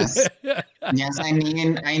 Yes. Yes, I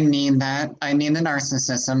need that. I need the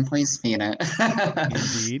narcissism. Please feed it.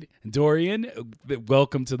 Indeed. Dorian,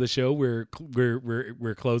 welcome to the show. We're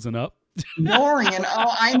closing up. Dorian,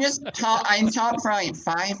 I talked for like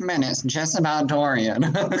 5 minutes just about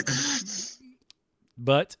Dorian.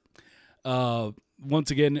 But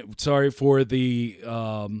once again, sorry for the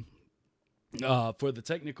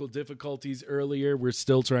technical difficulties earlier. We're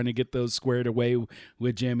still trying to get those squared away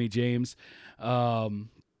with Jamie James. But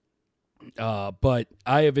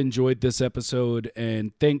I have enjoyed this episode,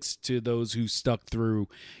 and thanks to those who stuck through,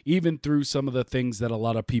 even through some of the things that a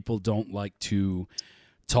lot of people don't like to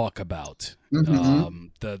talk about. Mm-hmm.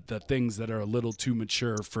 The things that are a little too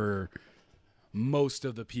mature for most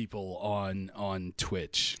of the people on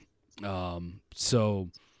Twitch.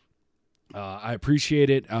 I appreciate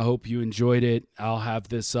it. I hope you enjoyed it. I'll have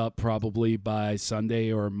this up probably by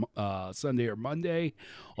Sunday or Monday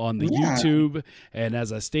on the YouTube. And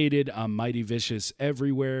as I stated, I'm Mighty Vicious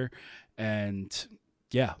everywhere. And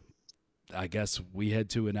yeah, I guess we head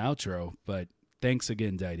to an outro. But thanks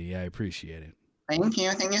again, Diety. I appreciate it. Thank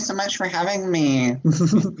you. Thank you so much for having me.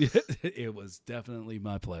 It was definitely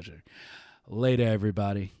my pleasure. Later,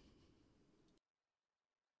 everybody.